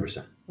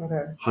 100%,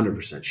 Okay.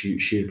 100%.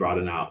 She had brought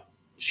it out.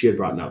 She had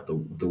brought out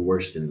the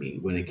worst in me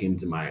when it came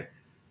to my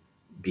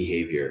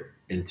behavior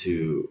and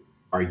to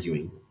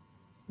arguing.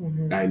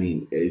 Hmm. I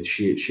mean,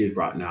 she had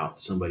brought out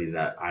somebody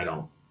that I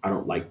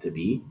don't like to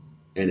be,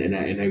 and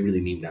I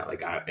really mean that.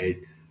 Like I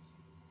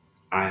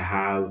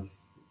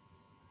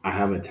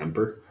have a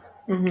temper,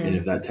 and Hmm.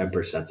 if that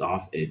temper sets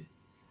off,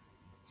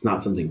 it's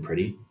not something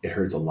pretty. It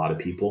hurts a lot of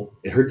people.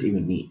 It hurts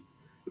even me,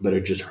 but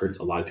it just hurts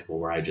a lot of people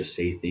where I just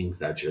say things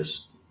that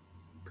just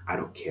I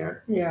don't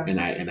care, Yeah. and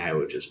I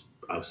would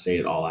say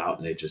it all out,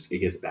 and it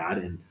gets bad,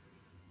 and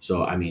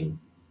so I mean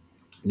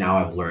now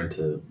I've learned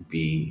to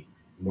be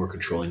more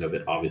controlling of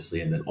it, obviously,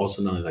 and then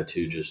also not only that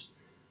too, just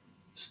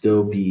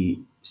still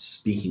be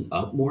speaking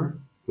up more,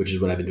 which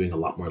is what I've been doing a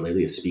lot more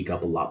lately. Is speak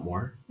up a lot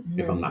more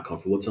if I'm Hmm. not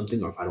comfortable with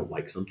something or if I don't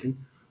like something,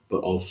 but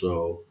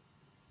also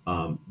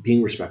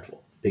being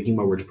respectful. picking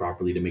my words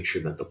properly to make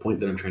sure that the point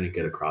that I'm trying to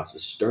get across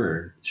is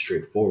stern,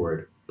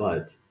 straightforward,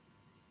 but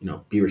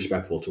be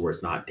respectful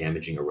towards not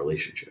damaging a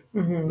relationship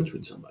Hmm.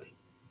 between somebody.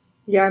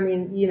 Yeah, I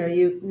mean,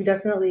 you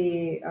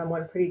definitely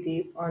went pretty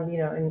deep on,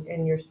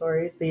 in your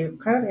story. So you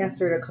kind of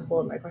answered a couple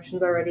of my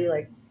questions already,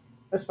 like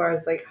as far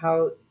as like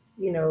how,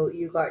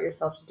 you got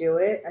yourself to do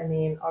it. I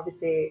mean,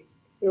 obviously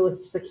it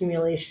was just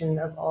accumulation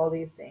of all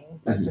these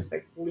things that Hmm. just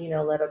like,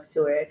 led up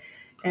to it.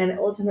 And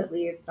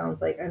ultimately it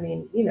sounds like, I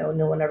mean, no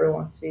one ever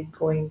wants to be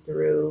going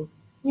through,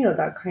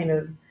 that kind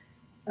of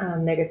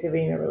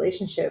negativity in a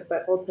relationship.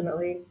 But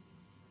ultimately,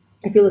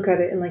 if you look at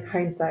it in like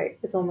hindsight,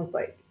 it's almost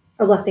like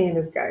a blessing in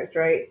disguise,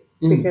 right?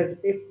 Hmm. Because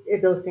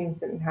if those things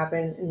didn't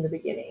happen in the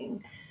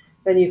beginning,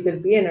 then you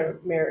could be in a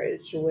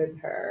marriage with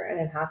her and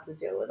then have to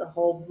deal with a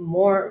whole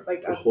more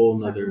like A a,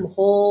 whole a nother,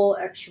 whole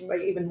extra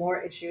like even more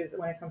issues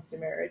when it comes to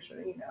marriage,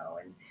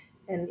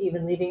 and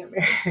even leaving a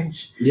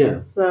marriage.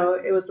 yeah, So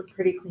it was a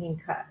pretty clean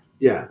cut.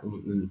 yeah,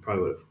 and it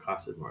probably would have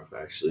costed more if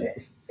I actually,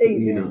 It,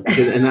 it,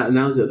 because and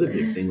that was the other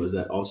big thing was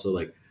that also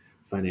like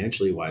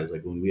financially wise,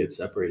 like when we had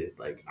separated,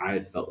 like I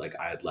had felt like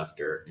I had left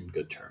her in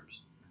good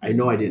terms. I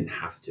know I didn't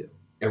have to.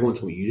 Everyone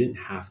told me you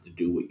didn't have to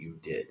do what you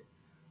did,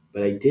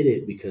 but I did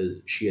it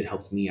because she had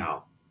helped me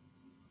out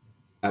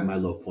at my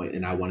low point,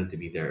 and I wanted to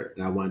be there,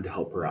 and I wanted to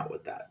help her out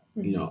with that,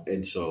 Mhm.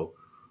 And so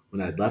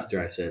when I had left her,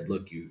 I said,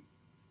 "Look, you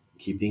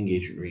keep the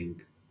engagement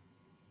ring,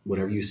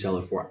 whatever you sell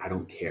it for, I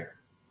don't care.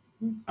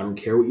 I don't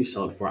care what you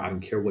sell it for. I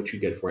don't care what you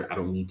get for it. I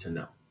don't need to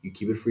know. You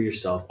keep it for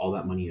yourself. All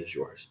that money is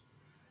yours."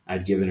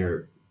 I'd given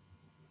her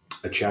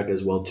a check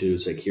as well too.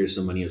 It's like here's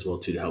some money as well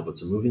too to help with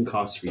some moving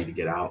costs for you to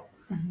get out.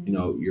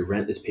 Mhm. Your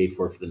rent is paid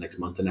for the next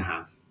month and a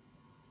half.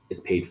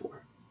 It's paid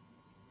for.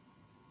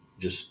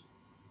 Just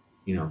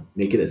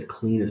make it as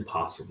clean as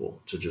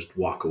possible to just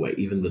walk away.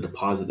 Even the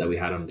deposit that we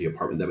had on the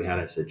apartment that we had,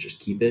 I said, just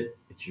keep it.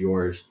 It's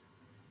yours.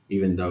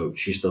 Even though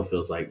she still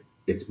feels like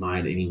it's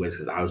mine anyways,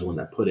 because I was the one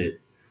that put it.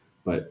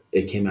 But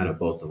it came out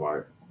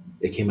of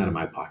it came out of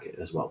my pocket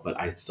as well. But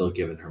I still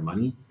given her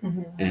money,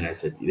 Mhm. and I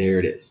said, there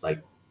it is.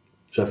 Like,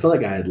 so I felt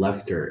like I had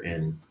left her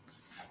in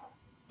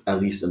at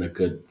least in a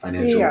good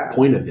financial Yeah.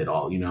 point of it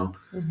all.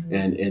 Mhm.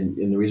 And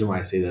the reason why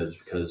I say that is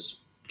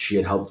because she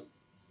had helped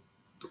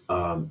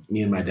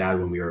me and my dad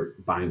when we were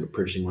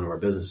purchasing one of our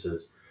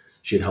businesses.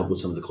 She had helped with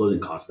some of the closing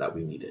costs that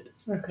we needed.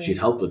 She Okay. had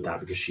helped with that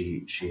because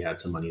she had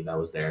some money that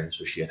was there, and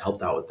so she had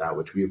helped out with that,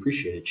 which we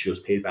appreciated. She was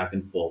paid back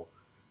in full.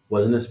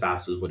 Wasn't as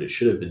fast as what it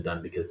should have been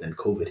done because then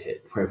COVID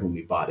hit right when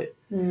we bought it.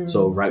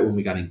 So Mm. right when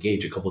we got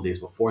engaged, a couple of days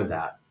before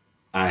that,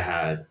 I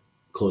had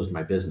closed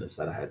my business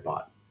that I had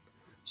bought.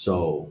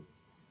 So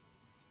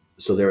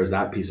there was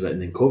that piece of it,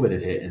 and then COVID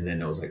had hit, and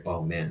then I was like,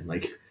 oh man,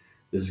 like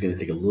this is going to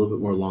take a little bit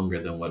more longer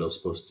than what it was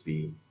supposed to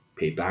be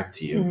paid back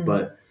to you. Mhm.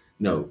 But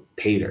no,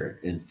 paid her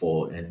in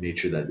full and made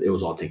sure that it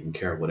was all taken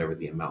care of, whatever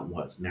the amount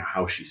was. Now,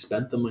 how she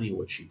spent the money,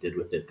 what she did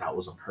with it, that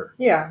was on her.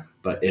 Yeah.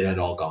 But it had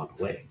all gone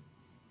away.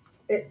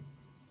 It,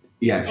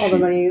 Yeah, all the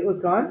money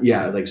was gone.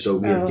 yeah, like so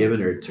we had Oh. given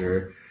her to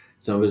her.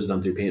 Some of it was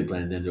done through payment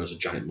plan, and then there was a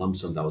giant lump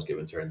sum that was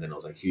given to her, and then I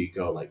was like, here you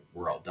go, like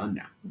we're all done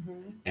now.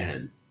 Mhm.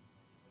 And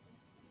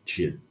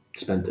she had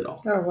spent it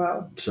all. Oh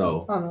wow.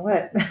 So On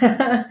what?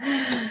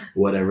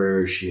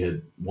 whatever she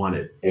had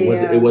wanted. It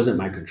Yeah. wasn't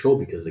my control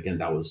because again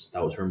that was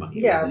her money. It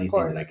was Yeah, of anything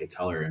that I could course.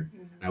 tell her, and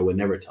Mhm. I would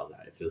never tell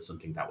that. If it was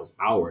something that was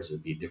ours, it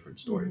would be a different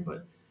story. But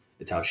Mhm.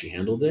 it's how she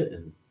handled it,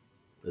 and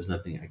there's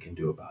nothing I can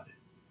do about it.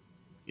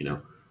 You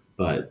know,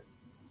 but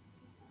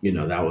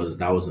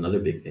that was another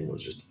big thing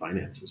was just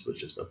finances was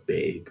just a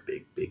big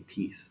big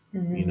piece. You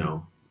Mhm.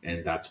 know,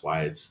 and that's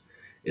why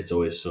it's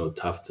always so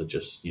tough to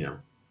just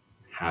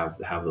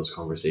have those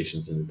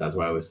conversations, and that's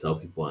why I always tell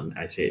people, and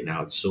I say it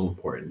now, it's so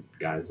important,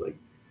 guys, like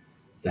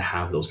to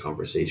have those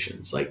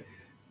conversations. Like,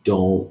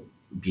 don't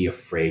be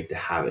afraid to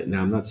have it.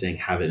 Now, I'm not saying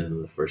have it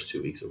in the first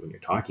 2 weeks of when you're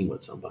talking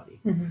with somebody,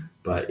 Mhm.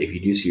 but if you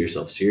do see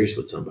yourself serious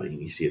with somebody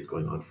and you see it's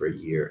going on for a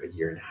year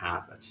and a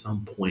half, at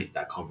some point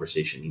that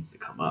conversation needs to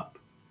come up,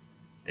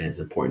 and it's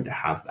important to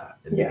have that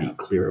and to be Yeah.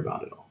 clear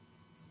about it all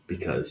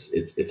because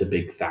it's a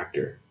big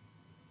factor.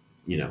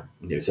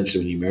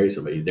 Essentially, when you marry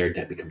somebody, their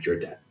debt becomes your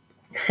debt.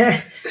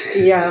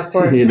 Yeah, of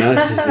course.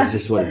 It's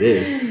just what it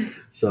is.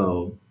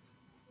 So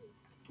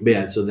but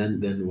yeah, so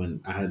then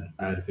when I had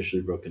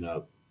officially broken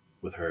up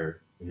with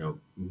her,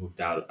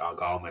 moved out, I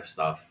got all my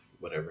stuff,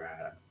 whatever I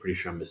had. I'm pretty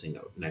sure I'm missing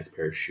a nice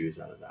pair of shoes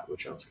out of that,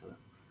 which I was kind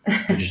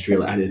of. I just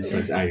realized. It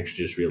sucks. I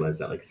actually just realized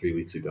that like 3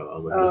 weeks ago. I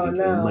was like Oh looking for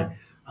them. no.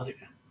 I was like,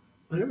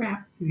 whatever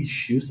happened to these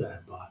shoes that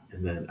I bought?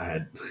 And then I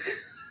had.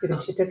 You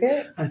think she took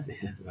it? I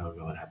don't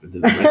know what happened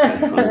to them. I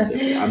kind of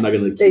honestly, I'm not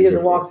going to They accuse just her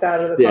for. walked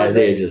out of the Yeah,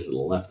 they had closet. just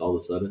left all of a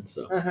sudden.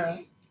 So Uh-huh.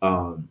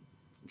 um,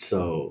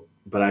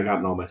 but I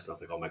gotten all my stuff,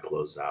 like all my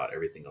clothes out,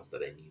 everything else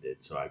that I needed.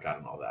 So I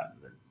gotten all that,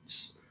 and then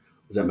just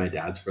was at my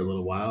dad's for a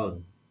little while,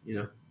 and you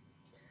know,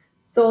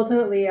 So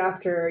ultimately,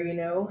 after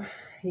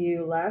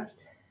you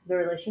left the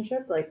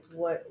relationship, like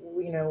what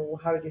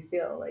how did you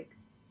feel? Like,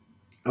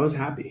 I was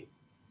happy.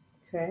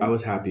 I okay.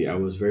 was happy. I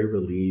was very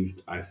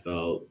relieved. I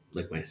felt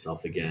like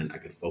myself again. I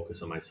could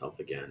focus on myself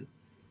again.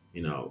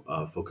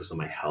 focus on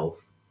my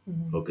health,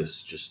 Mm-hmm.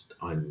 focus just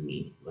on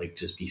me, like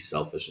just be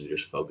selfish and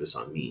just focus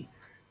on me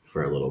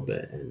for a little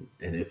bit.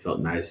 And it felt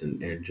nice,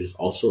 and just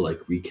also like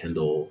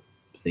rekindle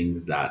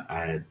things that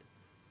I had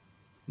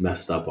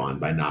messed up on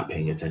by not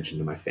paying attention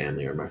to my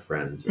family or my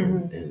friends,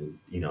 Mm-hmm. and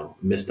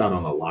missed out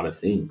on a lot of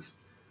things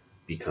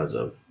because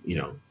of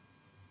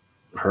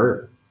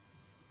her,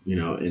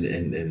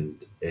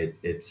 and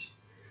it's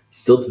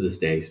still to this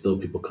day, still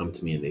people come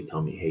to me and they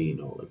tell me, hey,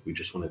 like we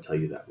just want to tell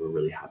you that we're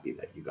really happy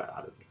that you got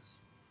out of this.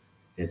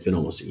 And it's been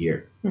almost a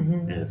year,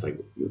 Mm-hmm. and it's like,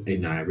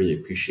 and I really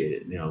appreciate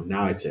it.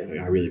 Now I'd say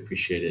I really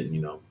appreciate it,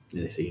 and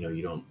they say,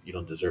 you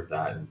don't deserve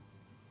that, and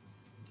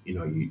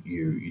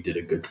you did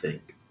a good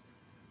thing.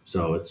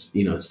 So it's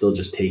still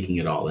just taking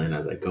it all in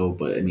as I go.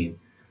 But I mean,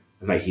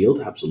 have I healed?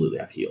 Absolutely,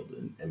 I've healed.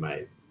 And am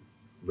I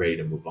ready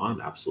to move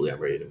on? Absolutely, I'm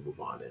ready to move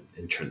on,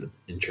 and turn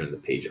the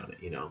page on it.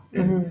 And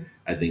Mm-hmm.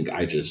 I think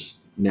I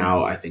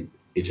think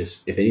it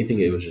just, if anything,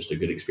 it was just a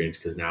good experience,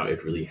 because now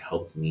it really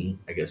helped me,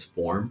 I guess,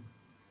 form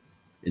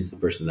into the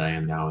person that I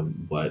am now,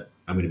 and what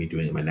I'm going to be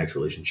doing in my next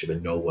relationship,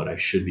 and know what I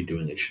should be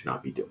doing and should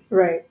not be doing.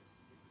 Right.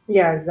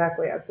 Yeah,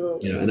 exactly.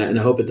 Absolutely. And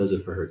I hope it does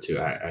it for her too.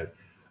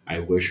 I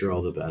wish her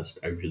all the best.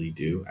 I really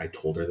do. I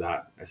told her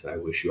that. I said, I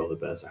wish you all the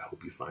best. I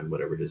hope you find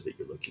whatever it is that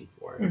you're looking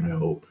for, and I Mm-hmm.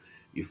 hope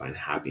you find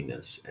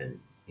happiness. And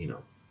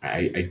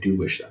I do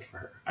wish that for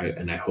her.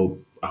 I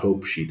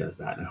hope she does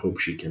that, and I hope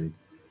she can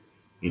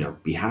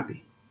be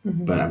happy. But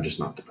Mm-hmm. I'm just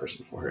not the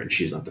person for her, and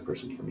she's not the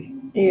person for me.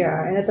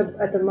 Yeah, and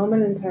at the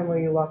moment in time where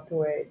you walked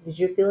away, did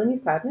you feel any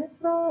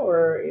sadness at all,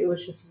 or it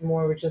was just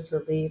more just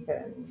relief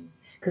and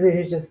because it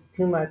was just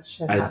too much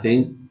had I happened?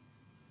 think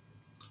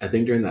I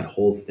think during that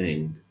whole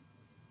thing,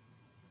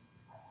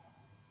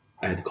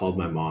 I had called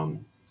my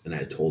mom, and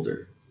I told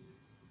her,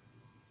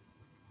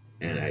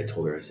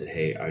 I said,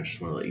 hey, I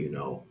just want to let you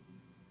know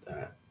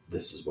that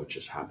this is what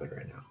just happened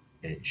right now.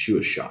 And she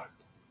was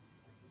shocked.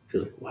 She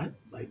was like, what?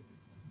 Like,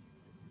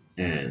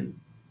 and,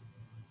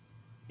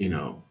 you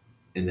know,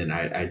 and then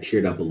I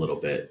teared up a little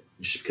bit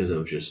just because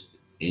of just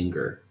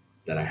anger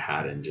that I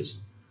had. And just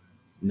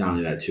not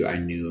only that, too, I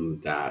knew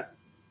that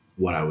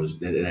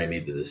that I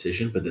made the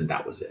decision, but then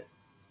that was it.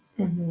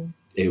 Mm-hmm.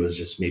 It was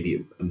just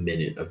maybe a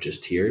minute of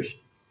just tears,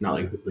 not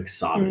like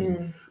sobbing,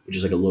 Mm-hmm. but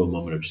just like a little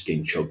moment of just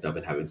getting choked up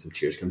and having some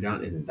tears come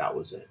down. And then that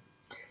was it.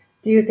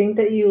 Do you think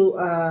that you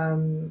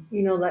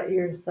let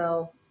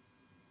yourself?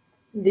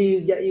 Do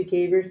you get you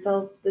gave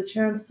yourself the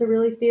chance to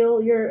really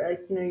feel your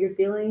your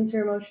feelings,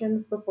 your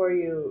emotions before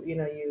you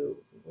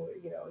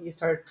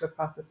started the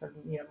process of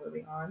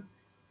moving on?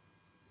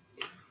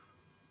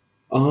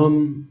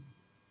 Um,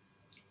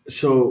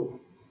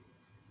 so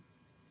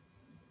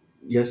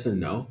yes and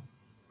no.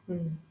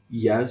 Mm-hmm.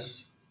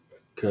 Yes,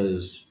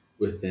 because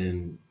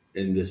and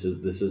this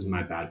is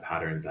my bad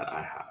pattern that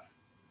I have,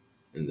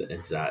 and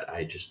it's that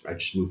I just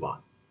move on.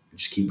 I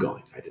just keep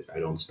going. I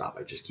don't stop.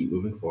 I just keep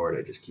moving forward.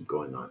 I just keep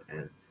going on.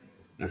 And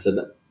I said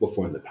that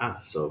before in the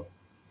past. So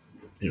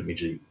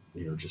immediately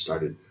just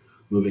started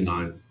moving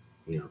on.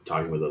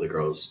 Talking with other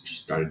girls,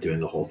 just started doing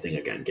the whole thing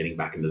again, getting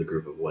back into the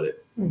groove of what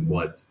it Mm-hmm.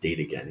 was date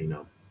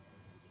again.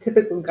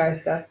 Typical guy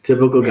stuff.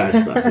 Typical guy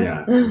stuff.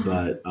 Yeah,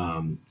 but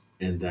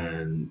and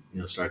then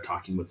started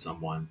talking with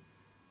someone,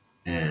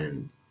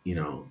 and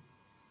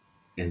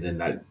and then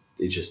that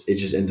it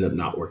just ended up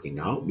not working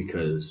out,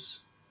 because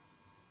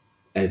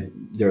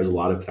there was a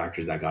lot of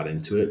factors that got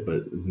into it.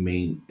 But the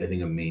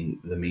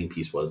main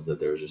piece was that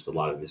there was just a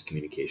lot of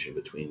miscommunication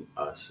between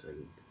us,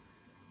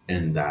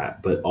 and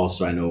that. But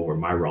also, I know where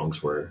my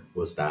wrongs were,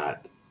 was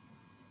that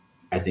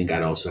I think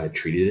I'd also had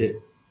treated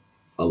it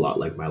a lot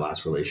like my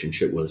last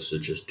relationship, was to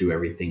just do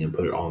everything and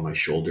put it all on my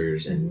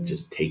shoulders, and Mm-hmm.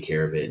 just take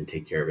care of it and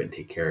take care of it and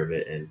take care of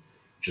it, and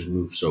just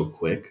move so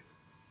quick.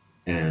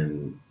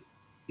 And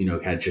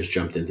had just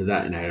jumped into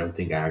that, and I don't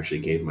think I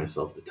actually gave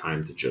myself the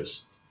time to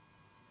just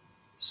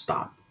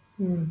stop.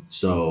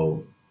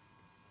 So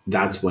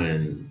that's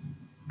when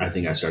I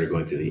think I started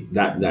going through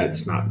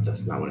that's not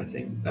what I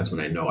think. That's when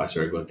I know I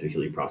started going through the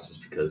healing process,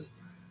 because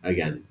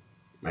again,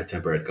 my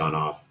temper had gone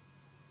off,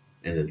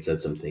 and then said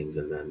some things,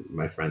 and then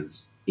my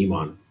friends,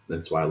 Iman,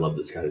 that's why I love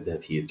this guy to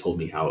death. He had told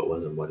me how it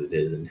was and what it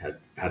is, and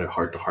had a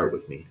heart to heart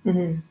with me,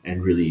 Mm-hmm.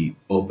 and really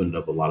opened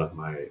up a lot of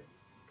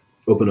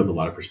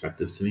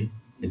perspectives to me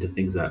into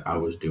things that I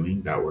was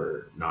doing that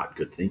were not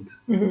good things.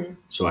 Mm-hmm.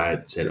 So I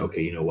had said,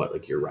 okay, you know what,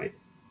 like, you're right.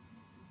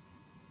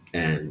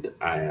 And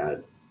I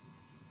had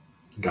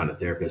gone to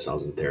therapist. I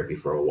was in therapy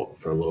for a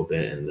little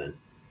bit, and then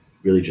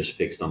really just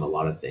fixed on a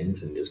lot of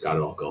things, and just got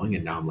it all going.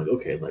 And now I'm like,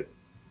 okay, like,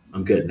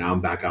 I'm good. Now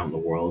I'm back out in the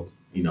world,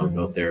 no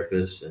Mm-hmm.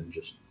 therapist, and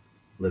just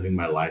living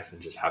my life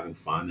and just having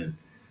fun. And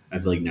I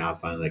feel like now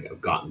finally, like, I've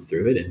gotten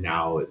through it, and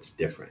now it's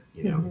different.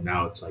 Mm-hmm.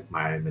 Now it's like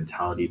my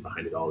mentality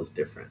behind it all is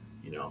different.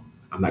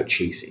 I'm not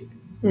chasing.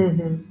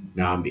 Mm-hmm.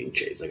 Now I'm being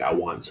chased. Like, I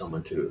want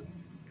someone to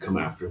come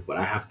after what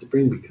I have to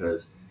bring,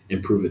 because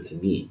and prove it to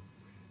me.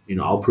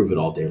 I'll prove it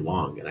all day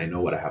long, and I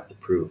know what I have to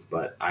prove,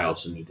 but I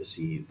also need to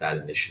see that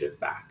initiative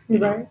back.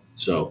 Right.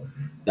 So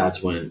that's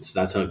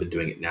how I've been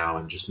doing it now,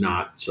 and just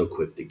not so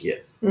quick to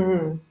give.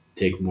 Mm-hmm.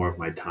 take more of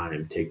my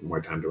time, take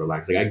more time to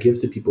relax. Like I give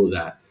to people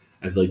that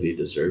I feel like they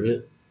deserve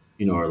it,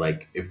 or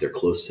like if they're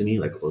close to me,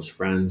 like close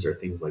friends or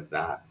things like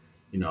that.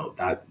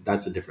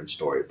 That's a different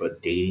story.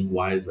 But dating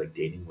wise, like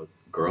dating with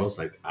girls,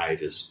 like I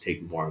just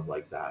take more of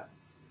like that,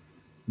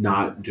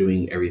 not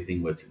doing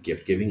everything with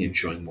gift giving and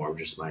showing more of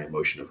just my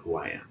emotion of who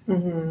I am.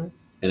 Mm-hmm.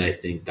 And I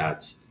think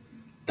that's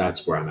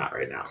where I'm at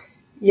right now.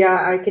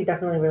 Yeah, I could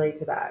definitely relate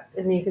to that.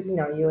 I mean, because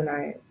you and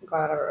I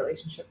got out of a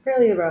relationship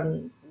fairly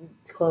around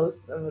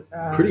close,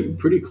 Pretty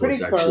close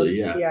pretty actually, close.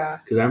 yeah. Yeah,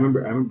 Because I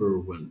remember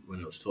when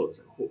it was told, I was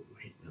like, oh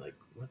wait, like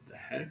what the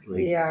heck,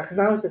 like yeah. Because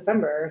mine was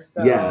December,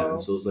 yeah. so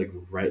So it was like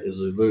right, it was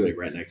literally like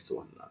right next to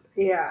one another.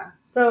 yeah.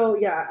 So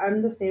yeah,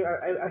 I'm the same.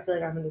 I feel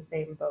like I'm in the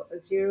same boat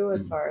as you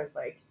as Mm, far as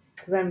like,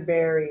 because I'm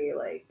very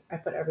like I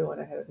put everyone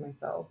ahead of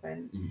myself,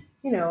 and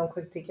mm,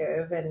 quick to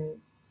give, and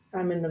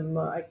I'm in the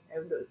like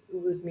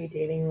with me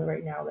dating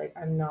right now. Like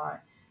I'm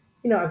not,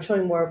 I'm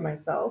showing more of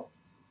myself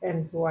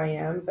and who I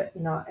am, but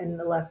not and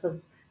less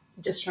of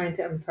just trying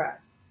to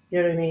impress. You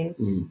know what I mean?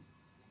 mm,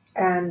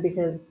 And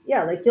because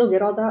yeah, like you'll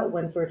get all that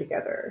once we're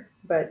together,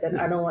 but then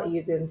I yeah, don't want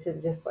you then to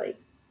just like,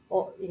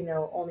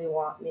 only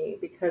want me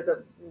because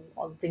of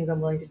all the things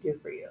I'm willing to do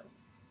for you.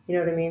 You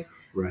know what I mean?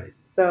 right.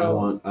 I So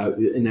want,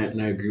 and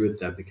I agree with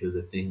that because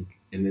I think,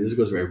 and this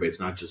goes for everybody. It's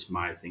not just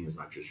my thing. It's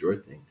not just your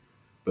thing,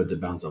 but to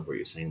bounce off what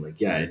you're saying, like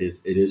yeah, it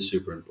is. It is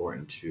super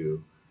important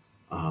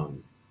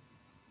um,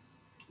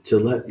 to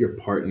let your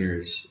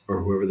partners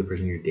or whoever the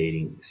person you're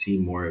dating see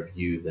more of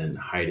you than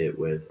hide it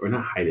with, or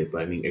not hide it,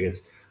 but I mean, I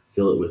guess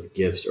fill it with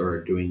gifts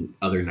or doing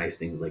other nice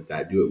things like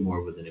that. Do it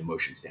more with an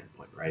emotion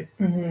standpoint, right?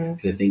 hmm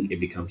Because I think it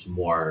becomes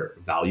more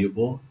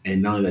valuable,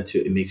 and not only that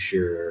too, it makes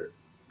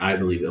I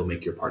believe it'll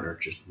make your partner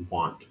just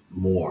want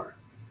more.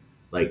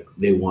 Like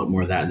they want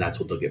more of that, and that's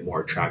what they'll get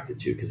more attracted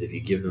to. Because if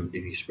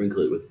you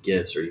sprinkle it with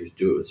gifts or you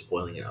do it with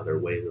spoiling in other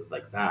ways of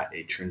like that,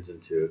 it turns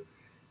into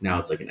now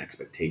it's like an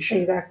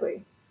expectation.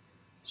 exactly.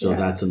 So Yeah.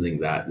 that's something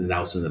that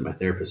was something that my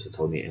therapist had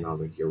told me, and I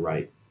was like, "You're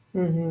right.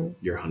 hmm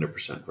You're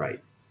 100%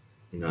 right."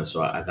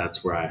 So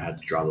that's where I had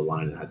to draw the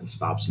line and had to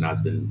stop. So now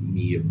it's been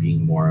me of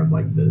being more of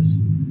like this,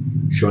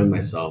 showing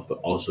myself, but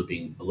also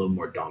being a little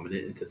more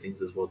dominant into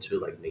things as well too,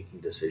 like making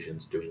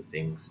decisions, doing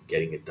things,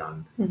 getting it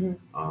done. hmm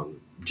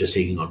Just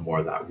taking on more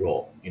of that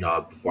role.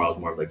 Before I was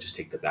more of like just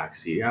take the back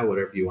seat. Yeah,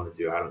 whatever you want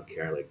to do, I don't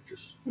care. Like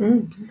just.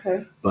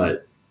 Okay.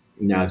 But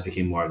now it's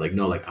became more of like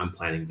no, like I'm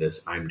planning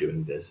this, I'm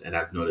doing this, and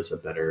I've noticed a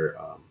better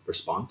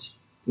response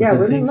Yeah, within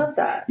women things. love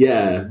that.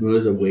 Yeah, I've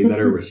noticed a way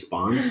better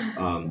response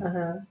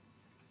Uh-huh.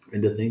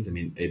 into things. I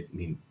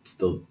mean,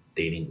 still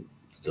dating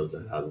still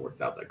hasn't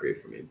worked out that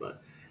great for me,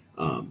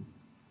 um,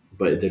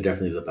 but there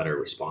definitely is a better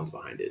response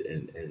behind it,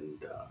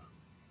 and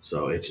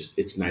so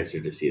it's nicer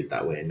to see it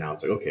that way. And now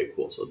it's like okay,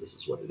 cool. So this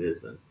is what it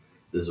is. Then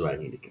this is what I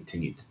need to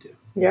continue to do.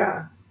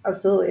 Yeah,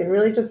 absolutely. And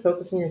really just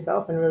focus on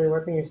yourself and really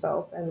work on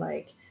yourself and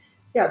like,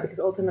 yeah, because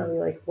ultimately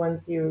like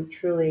once you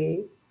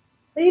truly,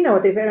 you know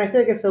what they say, and I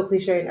feel like it's so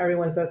cliche and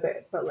everyone says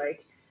it, but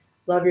like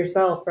love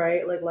yourself,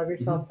 right? Like love Hmm.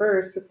 yourself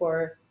first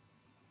before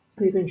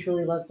you can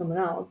truly love someone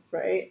else,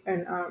 right?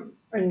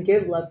 And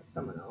give love to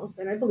someone else.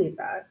 And I believe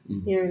that. Hmm.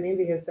 You know what I mean?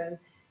 Because then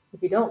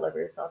if you don't love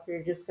yourself,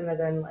 you're just gonna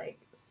then like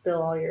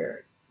spill all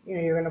your,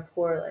 you're gonna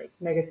pour like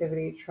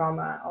negativity,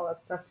 trauma, all that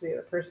stuff to the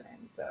other person.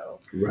 So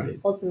Right.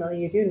 ultimately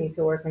you do need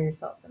to work on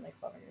yourself and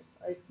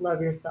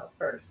love yourself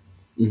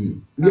first.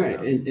 Right,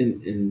 Um,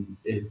 and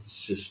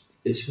it's just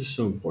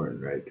so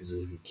important, right? Because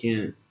if you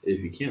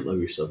can't love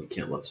yourself, you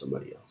can't love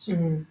somebody else.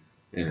 mhm,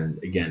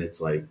 And again,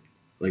 it's like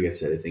I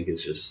said, I think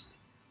it's just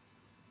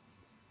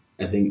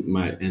I think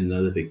my and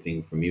another big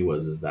thing for me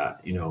was is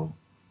that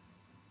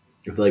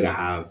I feel like I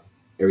have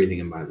everything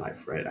in my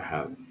life, right?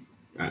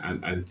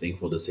 I'm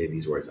thankful to say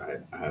these words. I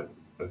have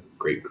a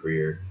great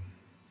career,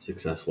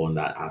 successful in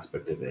that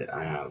aspect of it.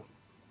 I have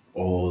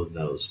all of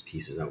those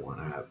pieces I want.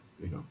 I have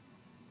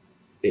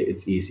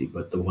it's easy,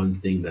 but the one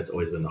thing that's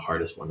always been the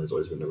hardest one has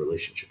always been the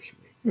relationships for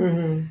me.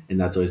 mhm, And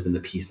that's always been the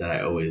piece that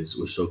I always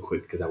was so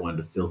quick because I wanted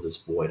to fill this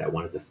void. I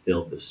wanted to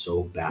fill this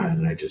so bad,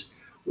 and I mhm, just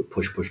would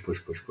push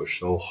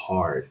so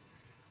hard.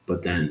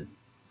 But then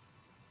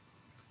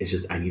it's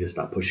just I need to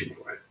stop pushing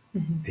for it.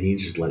 mhm, I need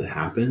to just let it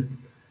happen.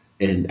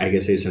 And I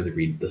guess I just have to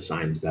read the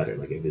signs better.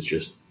 Like if it's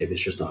just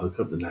a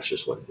hookup, then that's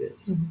just what it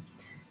is. mhm.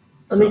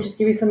 Let me So just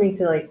give you something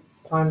to like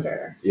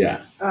ponder.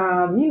 yeah.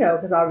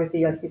 Because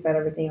obviously, like you said,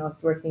 everything else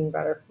is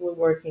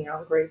working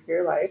out great for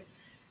your life.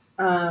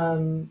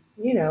 And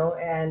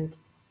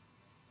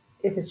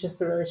if it's just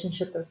the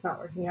relationship that's not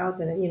working out,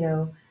 then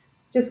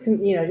just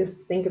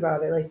think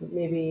about it. Like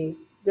maybe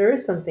there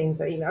is some things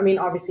that I mean,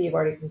 obviously you've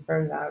already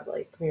confirmed that,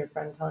 like from your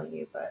friend telling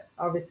you, but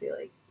obviously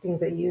like things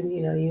that you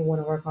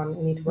want to work on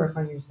and need to work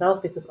on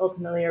yourself because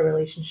ultimately a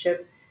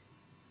relationship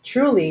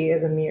truly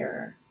is a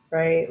mirror,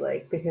 right?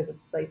 Like because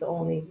it's like the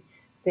only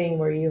thing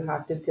where you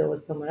have to deal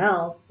with someone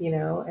else,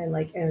 and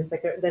it's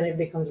like then it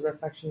becomes a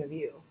reflection of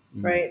you,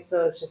 Mm, right?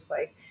 So it's just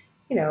like,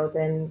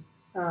 then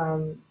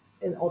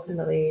and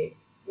ultimately,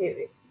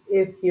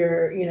 if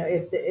you're,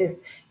 if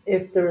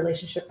if the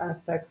relationship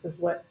aspects is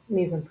what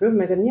needs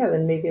improvement, then yeah,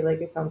 then maybe like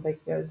it sounds like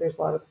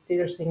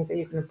there's things that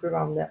you can improve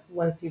on, that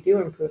once you do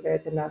improve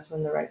it, then that's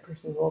when the right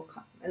person will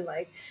come, and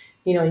like,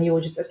 and you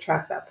will just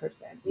attract that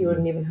person. You Mhm.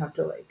 wouldn't even have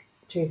to like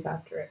chase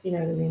after it. You know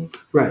what I mean?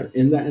 Right,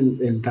 and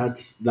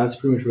that's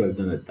pretty much what I've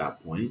done at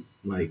that point.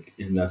 Like,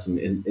 and that's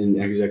and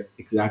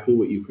exactly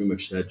what you pretty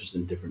much said, just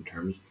in different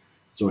terms.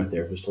 So my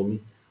therapist told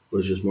me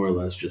was just more or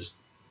less just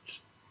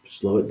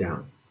slow it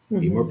down,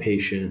 be more Hmm.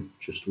 patient,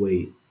 just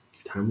wait.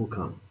 Your time will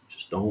come.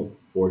 Just don't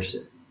force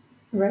it.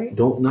 Right.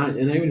 Don't not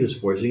and not even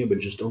just forcing it, but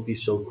just don't be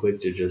so quick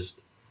to just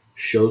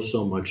show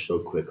so much so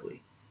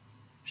quickly.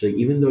 So like,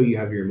 even though you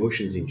have your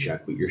emotions in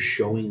check, but you're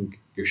showing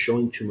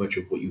too much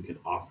of what you can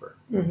offer,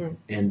 Hmm.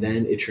 and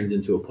then it turns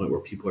into a point where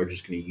people are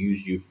just going to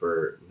use you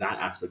for that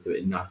aspect of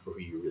it and not for who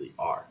you really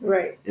are.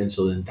 Right. And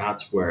so then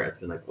that's where it's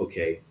been like,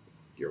 okay,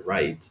 you're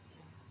right,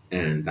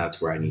 and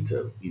that's where I need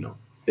to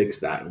fix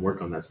that and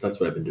work on that. So that's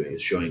what I've been doing,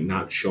 is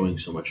not showing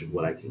so much of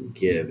what I can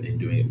give, and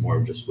doing it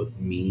more just with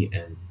me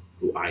and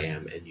who I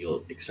am, and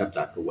you'll accept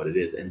that for what it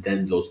is, and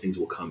then those things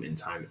will come in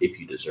time if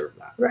you deserve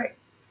that. Right.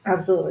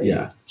 Absolutely.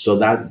 Yeah, so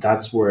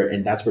that's where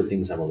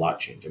things have a lot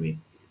changed. I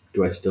mean,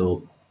 do I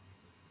still,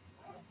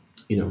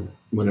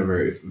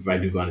 whenever if I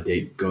do go on a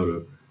date, go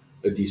to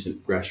a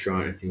decent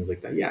restaurant and things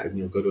like that. Yeah,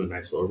 go to a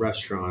nice little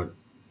restaurant,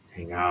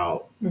 hang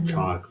out, Hmm.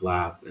 talk,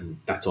 laugh, and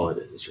that's all it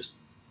is. It's just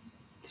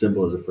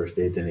simple as a first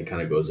date. Then it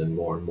kind of goes in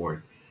more and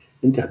more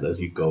in depth as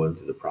you go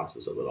into the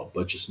process of it all.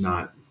 But just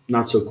not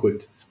so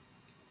quick,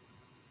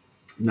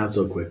 not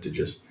so quick to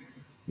just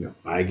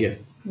buy a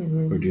gift or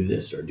Hmm. do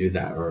this or do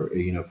that, or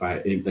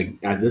if like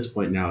at this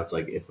point now, it's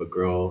like if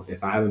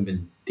I haven't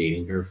been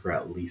dating her for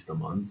at least a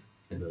month,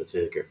 and let's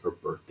say like if her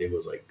birthday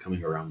was like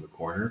coming around the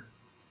corner,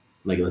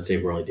 like let's say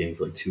if we're only dating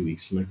for like 2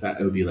 weeks, something like that,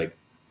 it would be like,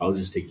 I'll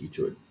just take you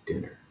to a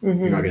dinner. You're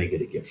not Hmm. gonna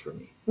get a gift from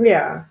me.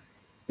 Yeah,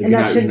 Like and you're that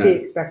not you're should be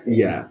not expected.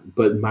 yeah.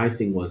 But my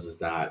thing was is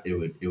that it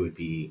would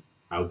be,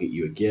 I'll get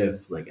you a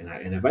gift, like, and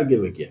if I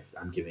give a gift,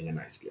 I'm giving a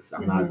nice gift.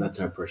 I'm not Hmm. that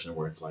type of person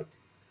where it's like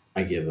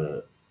I give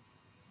a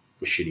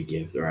shitty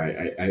gift, or I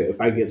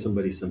if I get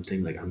somebody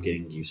something, like I'm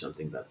getting you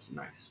something that's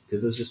nice,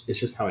 because it's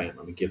just how I am.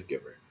 I'm a gift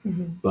giver.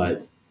 Hmm.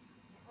 But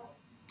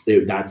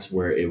that's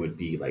where it would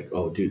be like,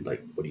 oh dude,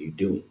 like what are you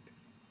doing?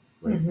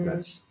 Like Hmm.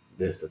 that's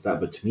this, that's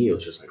that. But to me, it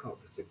was just like, oh,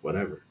 it's like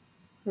whatever.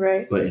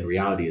 Right. But in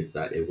reality, it's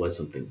that it was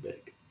something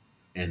big,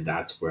 and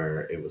that's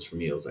where it was for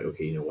me. It was like,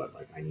 okay, you know what?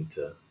 Like I need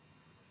to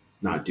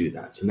not do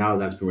that. So now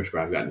that's pretty much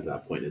where I've gotten to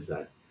that point. Is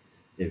that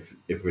if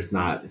it's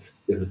not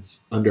if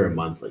it's under a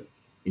month, like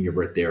in your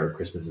birthday or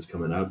Christmas is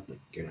coming up, like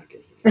you're not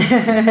getting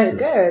anything from me.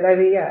 Good. I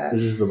mean, yeah,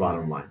 This is the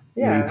bottom line.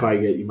 yeah,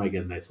 You might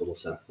get a nice little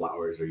set of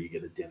flowers, or you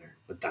get a dinner,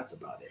 but that's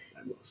about it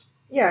at most.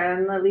 yeah,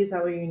 and at least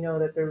that way you know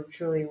that they're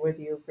truly with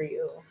you for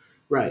you.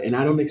 Right. And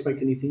I don't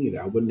expect anything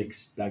either. I wouldn't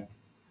expect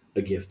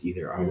a gift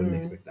either. I wouldn't Hmm.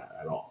 expect that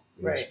at all.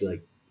 It would just Right. be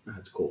like, "Oh,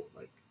 that's cool."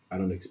 Like I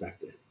don't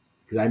expect it,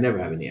 because I never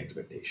have any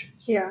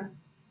expectations. Yeah.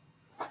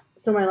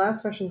 So my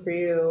last question for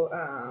you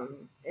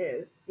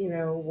is,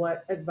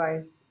 what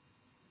advice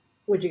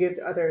would you give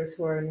to others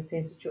who are in the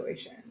same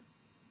situation?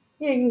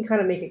 Yeah, you can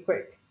kind of make it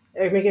quick,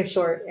 or make it a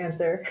short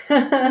answer.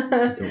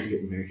 Don't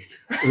get married.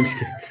 I'm just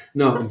kidding.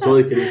 No, I'm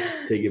totally kidding.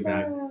 Take it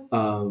back.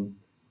 Um,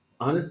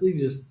 Honestly,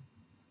 just,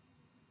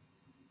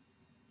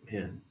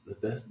 man,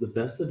 the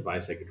best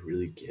advice I could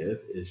really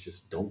give is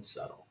just don't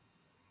settle.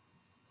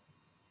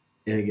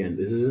 And again,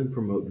 this isn't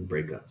promoting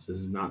breakups. This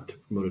is not to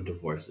promote a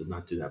divorce. This is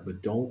not do that.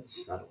 But don't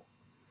settle.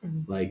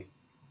 Mhm. Like,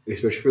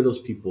 especially for those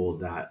people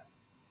that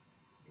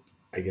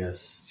I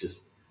guess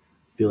just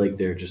feel like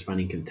they're just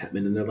finding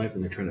contentment in their life,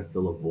 and they're trying to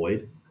fill a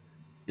void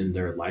in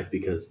their life,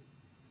 because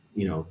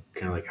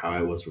kind of like how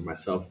I was for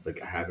myself. It's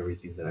like I have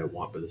everything that I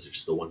want, but this is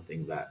just the one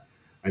thing that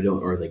I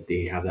don't, or like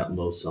they have that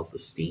low self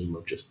esteem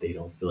of just they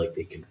don't feel like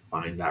they can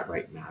find that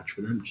right match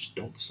for them. Just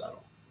don't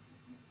settle.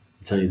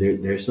 I'm telling you,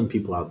 there's some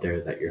people out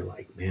there that you're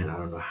like, man, I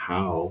don't know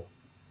how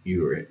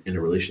you were in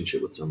a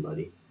relationship with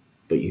somebody,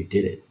 but you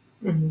did it.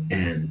 Mhm.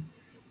 And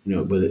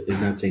but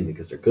I'm not saying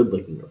because they're good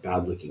looking or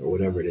bad looking or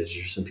whatever it is.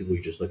 There's some people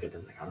you just look at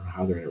them like, I don't know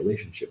how they're in a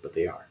relationship, but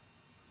they are.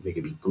 They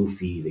could be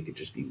goofy, they could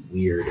just be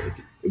weird,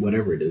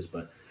 whatever it is.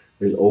 But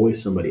there's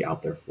always somebody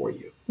out there for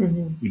you.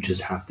 Mhm. You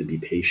just have to be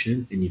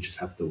patient, and you just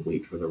have to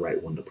wait for the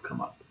right one to come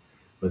up.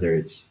 Whether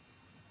it's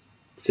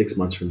 6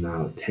 months from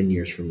now, 10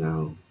 years from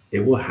now,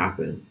 it will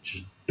happen.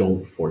 Just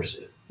don't force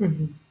it.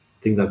 Mhm.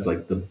 I think that's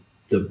like the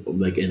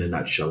like in a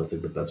nutshell. That's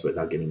like the best way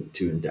without getting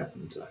too in depth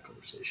into that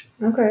conversation.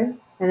 Okay.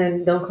 And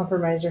then don't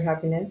compromise your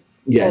happiness.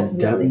 Yeah, and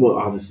Ultimately. well,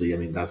 obviously, I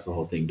mean, that's the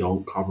whole thing.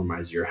 Don't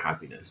compromise your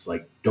happiness.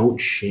 Like, don't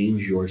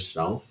change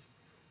yourself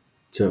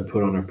to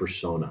put on a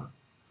persona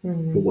for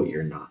Mhm. what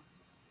you're not.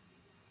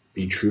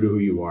 Be true to who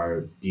you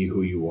are. Be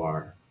who you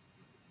are,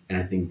 and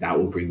I think that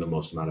will bring the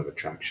most amount of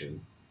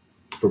attraction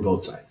for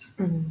both sides.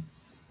 Mhm.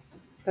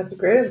 That's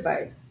great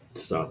advice.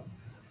 So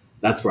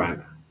that's where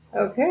I'm at.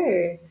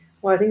 Okay.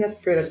 Well, I think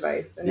that's great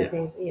advice, and I Yeah.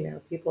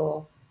 think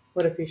people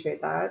would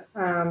appreciate that.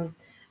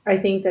 I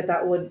think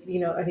that would,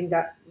 I think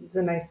that is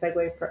a nice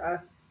segue for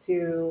us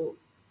to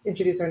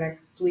introduce our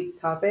next week's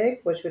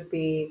topic, which would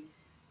be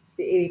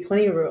the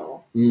 80/20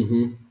 rule.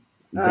 Mm-hmm.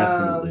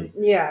 Definitely.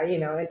 Yeah, you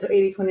know, it's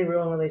 80/20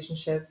 rule in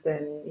relationships,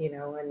 and you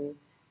know,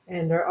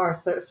 and there are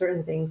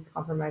certain things to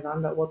compromise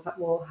on, but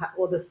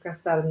we'll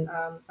discuss that in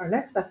our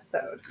next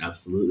episode.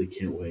 Absolutely.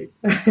 Can't wait.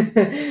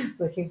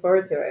 Looking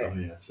forward to Oh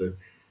it. yeah. So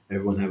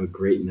everyone have a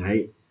great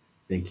night.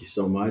 Thank you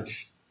so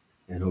much,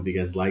 and hope you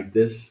guys like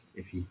this.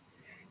 If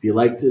you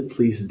liked it,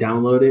 please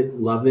download it,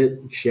 love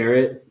it, share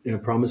it. And I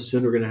promise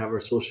soon we're gonna have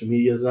our social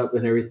medias up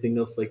and everything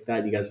else like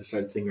that. You guys will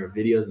start seeing our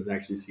videos and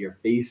actually see our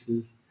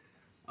faces.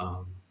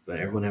 But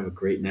everyone have a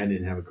great night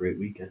and have a great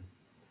weekend.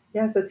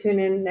 Yeah, so tune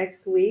in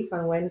next week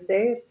on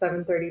Wednesday at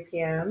 7:30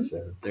 p.m.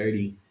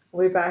 7:30.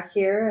 We'll be back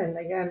here, and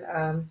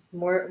again,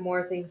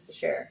 more things to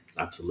share.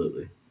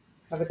 Absolutely.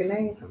 Have a good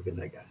night. Have a good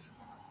night, guys.